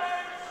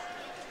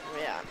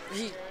 Yeah,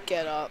 he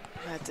get up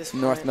at this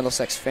point. North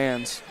Middlesex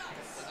fans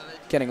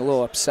getting a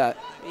little upset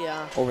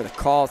over the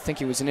call. Think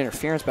he was an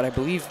interference, but I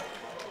believe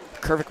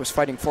Kervick was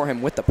fighting for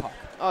him with the puck.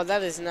 Oh,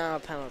 that is now a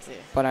penalty.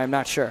 But I'm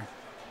not sure.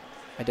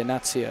 I did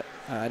not see it.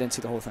 I didn't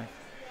see the whole thing.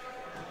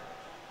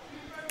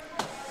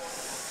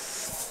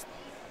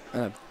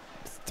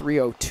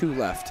 3:02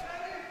 left.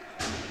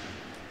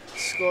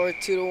 Score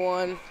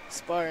 2-1,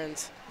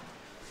 Spartans.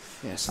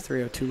 Yes,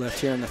 3:02 left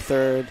here in the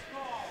third.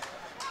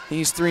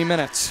 These 3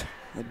 minutes,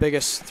 the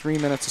biggest 3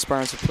 minutes the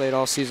Spartans have played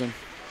all season.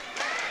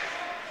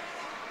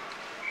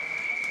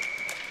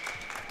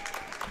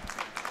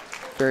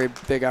 Very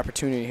big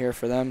opportunity here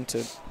for them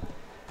to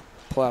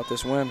pull out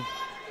this win.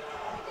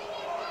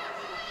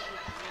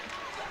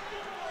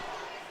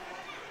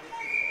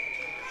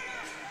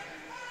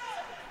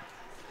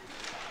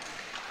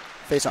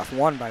 Face-off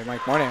won by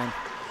Mike Moynihan.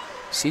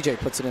 CJ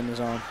puts it in the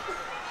zone.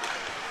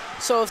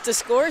 So if the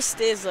score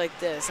stays like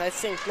this, I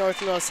think North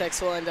Middlesex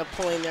will end up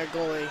pulling their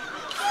goalie.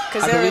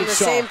 Because they're in the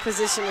same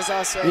position as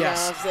us right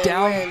now. If they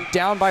win.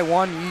 Down by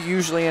one,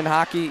 usually in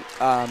hockey,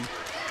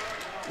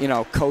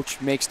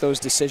 coach makes those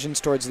decisions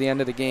towards the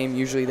end of the game.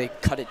 Usually they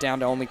cut it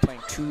down to only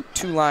playing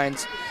two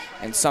lines,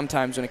 and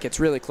sometimes when it gets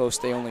really close,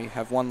 they only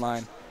have one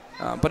line.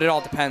 But it all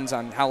depends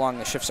on how long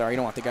the shifts are. You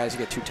don't want the guys to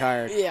get too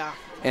tired. Yeah.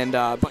 And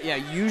but yeah,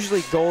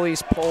 usually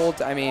goalies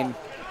pulled. I mean,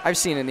 I've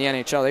seen in the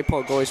NHL they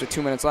pull goalies with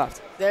 2 minutes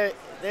left. They're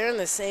in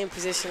the same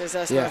position as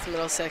us, North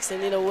Middlesex. They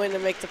need a win to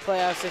make the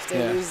playoffs. If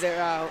they lose,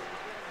 they're out.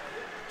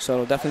 So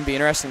it'll definitely be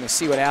interesting to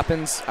see what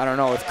happens. I don't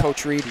know if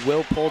Coach Reed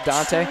will pull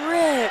Dante.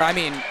 I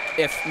mean,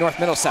 if North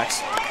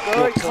Middlesex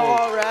will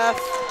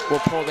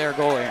pull their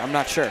goalie. I'm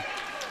not sure.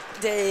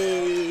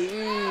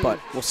 But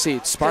we'll see.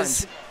 It's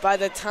Spartans. By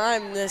the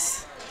time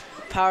this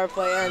power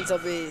play ends,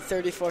 there'll be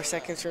 34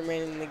 seconds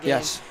remaining in the game.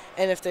 Yes.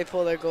 And if they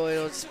pull their goalie,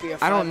 it'll just be a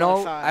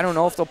 5-on-5. I don't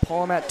know if they'll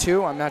pull him at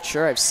 2. I'm not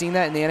sure. I've seen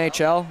that in the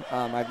NHL.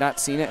 I've not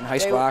seen it in high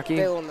school hockey.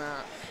 They will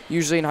not.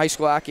 Usually in high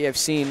school hockey, I've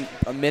seen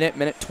a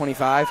minute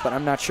 25, but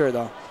I'm not sure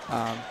though.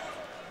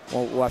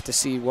 We'll have to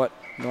see what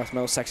North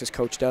Middlesex's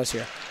coach does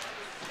here.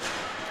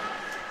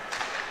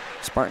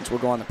 Spartans will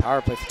go on the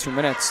power play for 2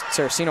 minutes.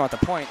 Saraceno at the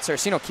point.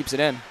 Saraceno keeps it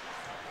in.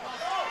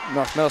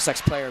 North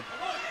Middlesex player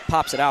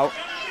pops it out.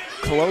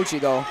 Kaloji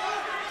though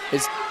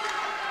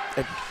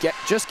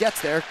just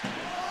gets there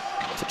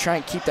to try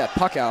and keep that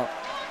puck out.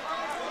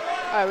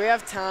 All right, we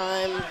have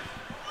time.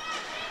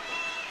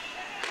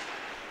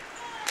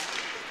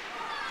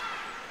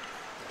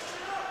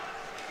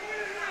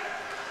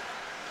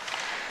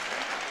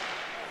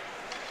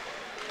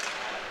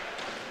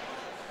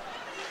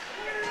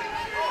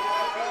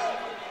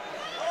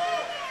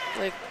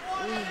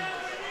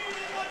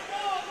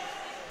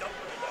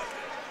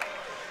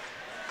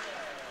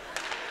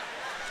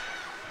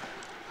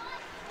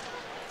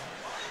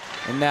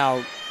 And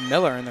now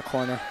Miller in the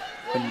corner.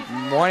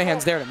 And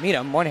Moynihan's there to meet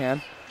him.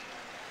 Moynihan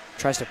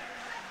tries to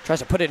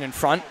put it in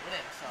front,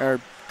 or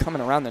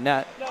coming around the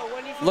net,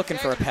 looking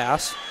for a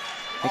pass.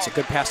 Makes a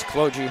good pass to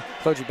Kaloji.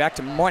 Kaloji back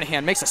to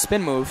Moynihan, makes a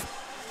spin move,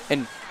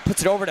 and puts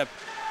it over to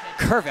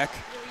Kervick.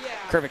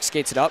 Kervick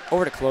skates it up,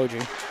 over to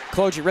Kaloji.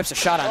 Kaloji rips a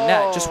shot on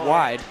net, just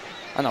wide,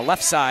 on the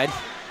left side.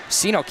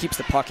 Sino keeps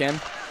the puck in.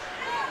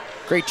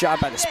 Great job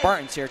by the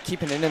Spartans here,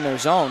 keeping it in their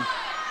zone.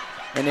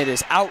 And it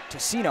is out to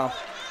Sino.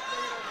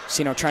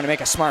 Sino trying to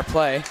make a smart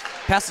play.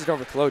 Passes it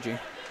over to Kaloji.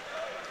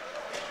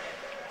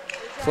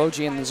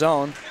 Kaloji in the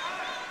zone.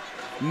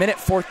 Minute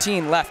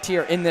 14 left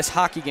here in this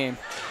hockey game.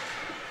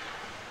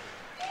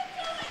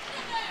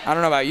 I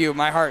don't know about you,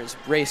 my heart is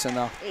racing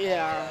though.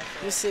 Yeah,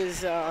 this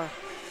is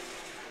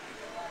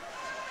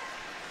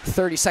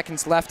 30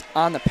 seconds left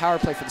on the power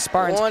play for the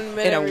Spartans. 1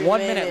 minute and 1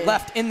 minute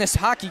left in this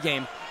hockey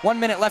game. 1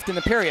 minute left in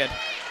the period.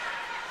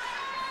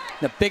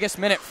 The biggest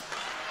minute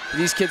for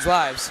these kids'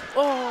 lives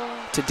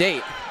to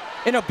date.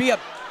 And it'll be a,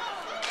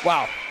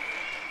 wow,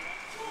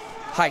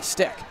 high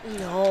stick.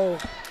 No,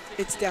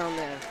 it's down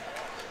there.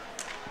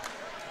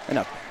 And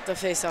up. The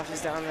face-off is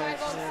down there.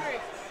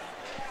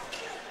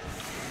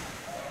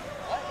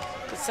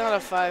 It's not a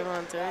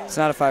 5-on-3. It's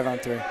not a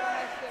 5-on-3.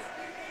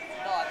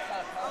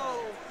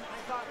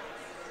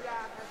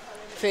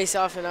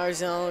 Face-off in our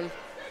zone.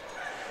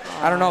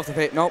 I don't know if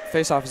the nope,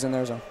 face-off is in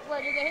their zone.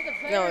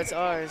 No, it's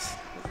ours.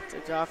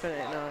 They're dropping it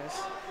in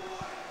ours.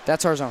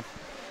 That's our zone.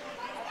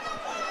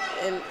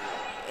 In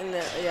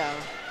the, yeah.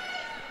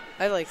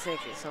 I like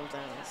thinking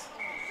sometimes.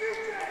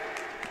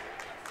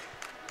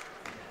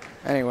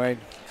 Anyway.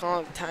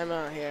 Call it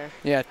timeout here.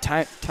 Yeah,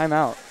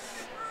 timeout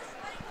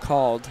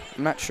called.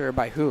 I'm not sure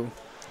by who.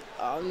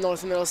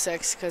 North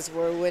Middlesex, because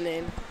we're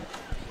winning.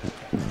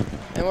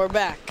 And we're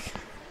back.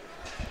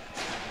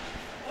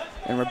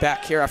 And we're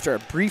back here after a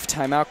brief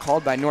timeout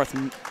called by North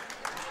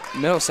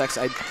Middlesex.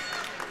 I'm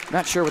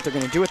not sure what they're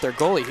going to do with their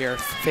goalie here.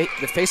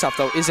 The faceoff,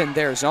 though, is in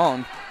their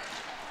zone.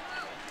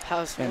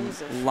 And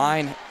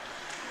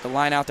the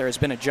line out there has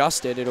been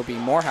adjusted. It'll be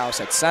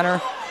Morehouse at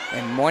center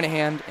and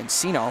Moynihan and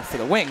Sino for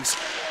the wings.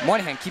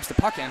 Moynihan keeps the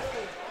puck in.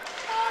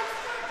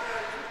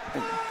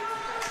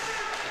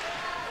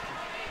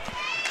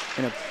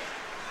 And a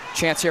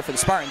chance here for the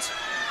Spartans.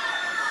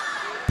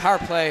 Power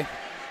play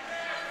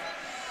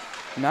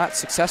not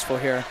successful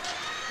here,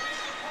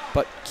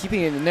 but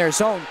keeping it in their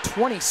zone.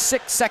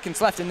 26 seconds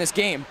left in this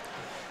game.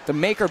 The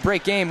make or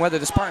break game, whether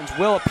the Spartans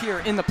will appear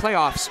in the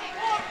playoffs.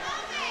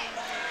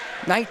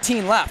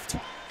 19 left,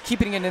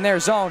 keeping it in their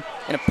zone,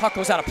 and a puck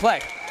goes out of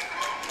play.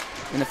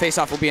 And the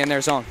faceoff will be in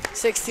their zone.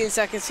 16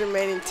 seconds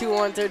remaining,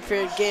 2-1 third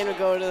period game to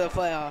go to the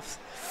playoffs.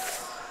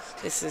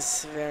 This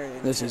is very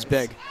intense. This is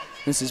big.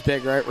 This is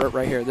big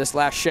right here, this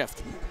last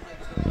shift.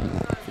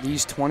 For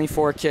these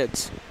 24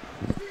 kids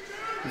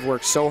who've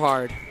worked so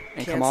hard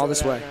and come all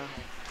this way. Now.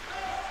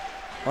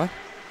 What?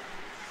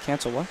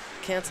 Cancel what?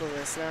 Cancel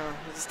this now.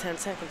 It's 10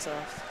 seconds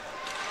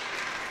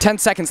off. 10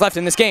 seconds left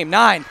in this game.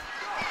 9.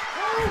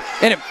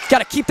 And got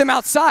to keep them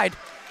outside.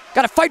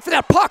 Got to fight for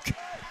that puck.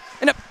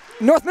 And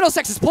North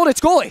Middlesex has pulled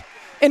its goalie.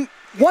 And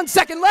 1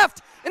 second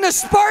left. And the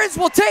Spartans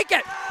will take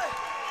it.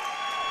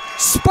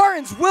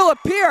 Spartans will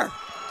appear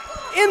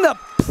in the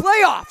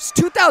playoffs.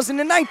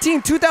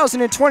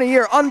 2019-2020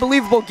 year.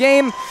 Unbelievable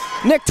game.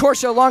 Nick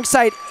Torsha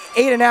alongside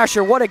Aiden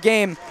Asher. What a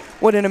game.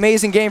 What an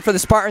amazing game for the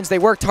Spartans. They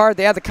worked hard.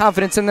 They had the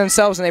confidence in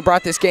themselves, and they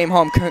brought this game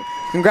home.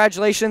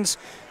 Congratulations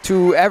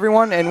to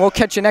everyone, and we'll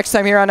catch you next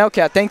time here on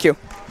Outcat. Thank you.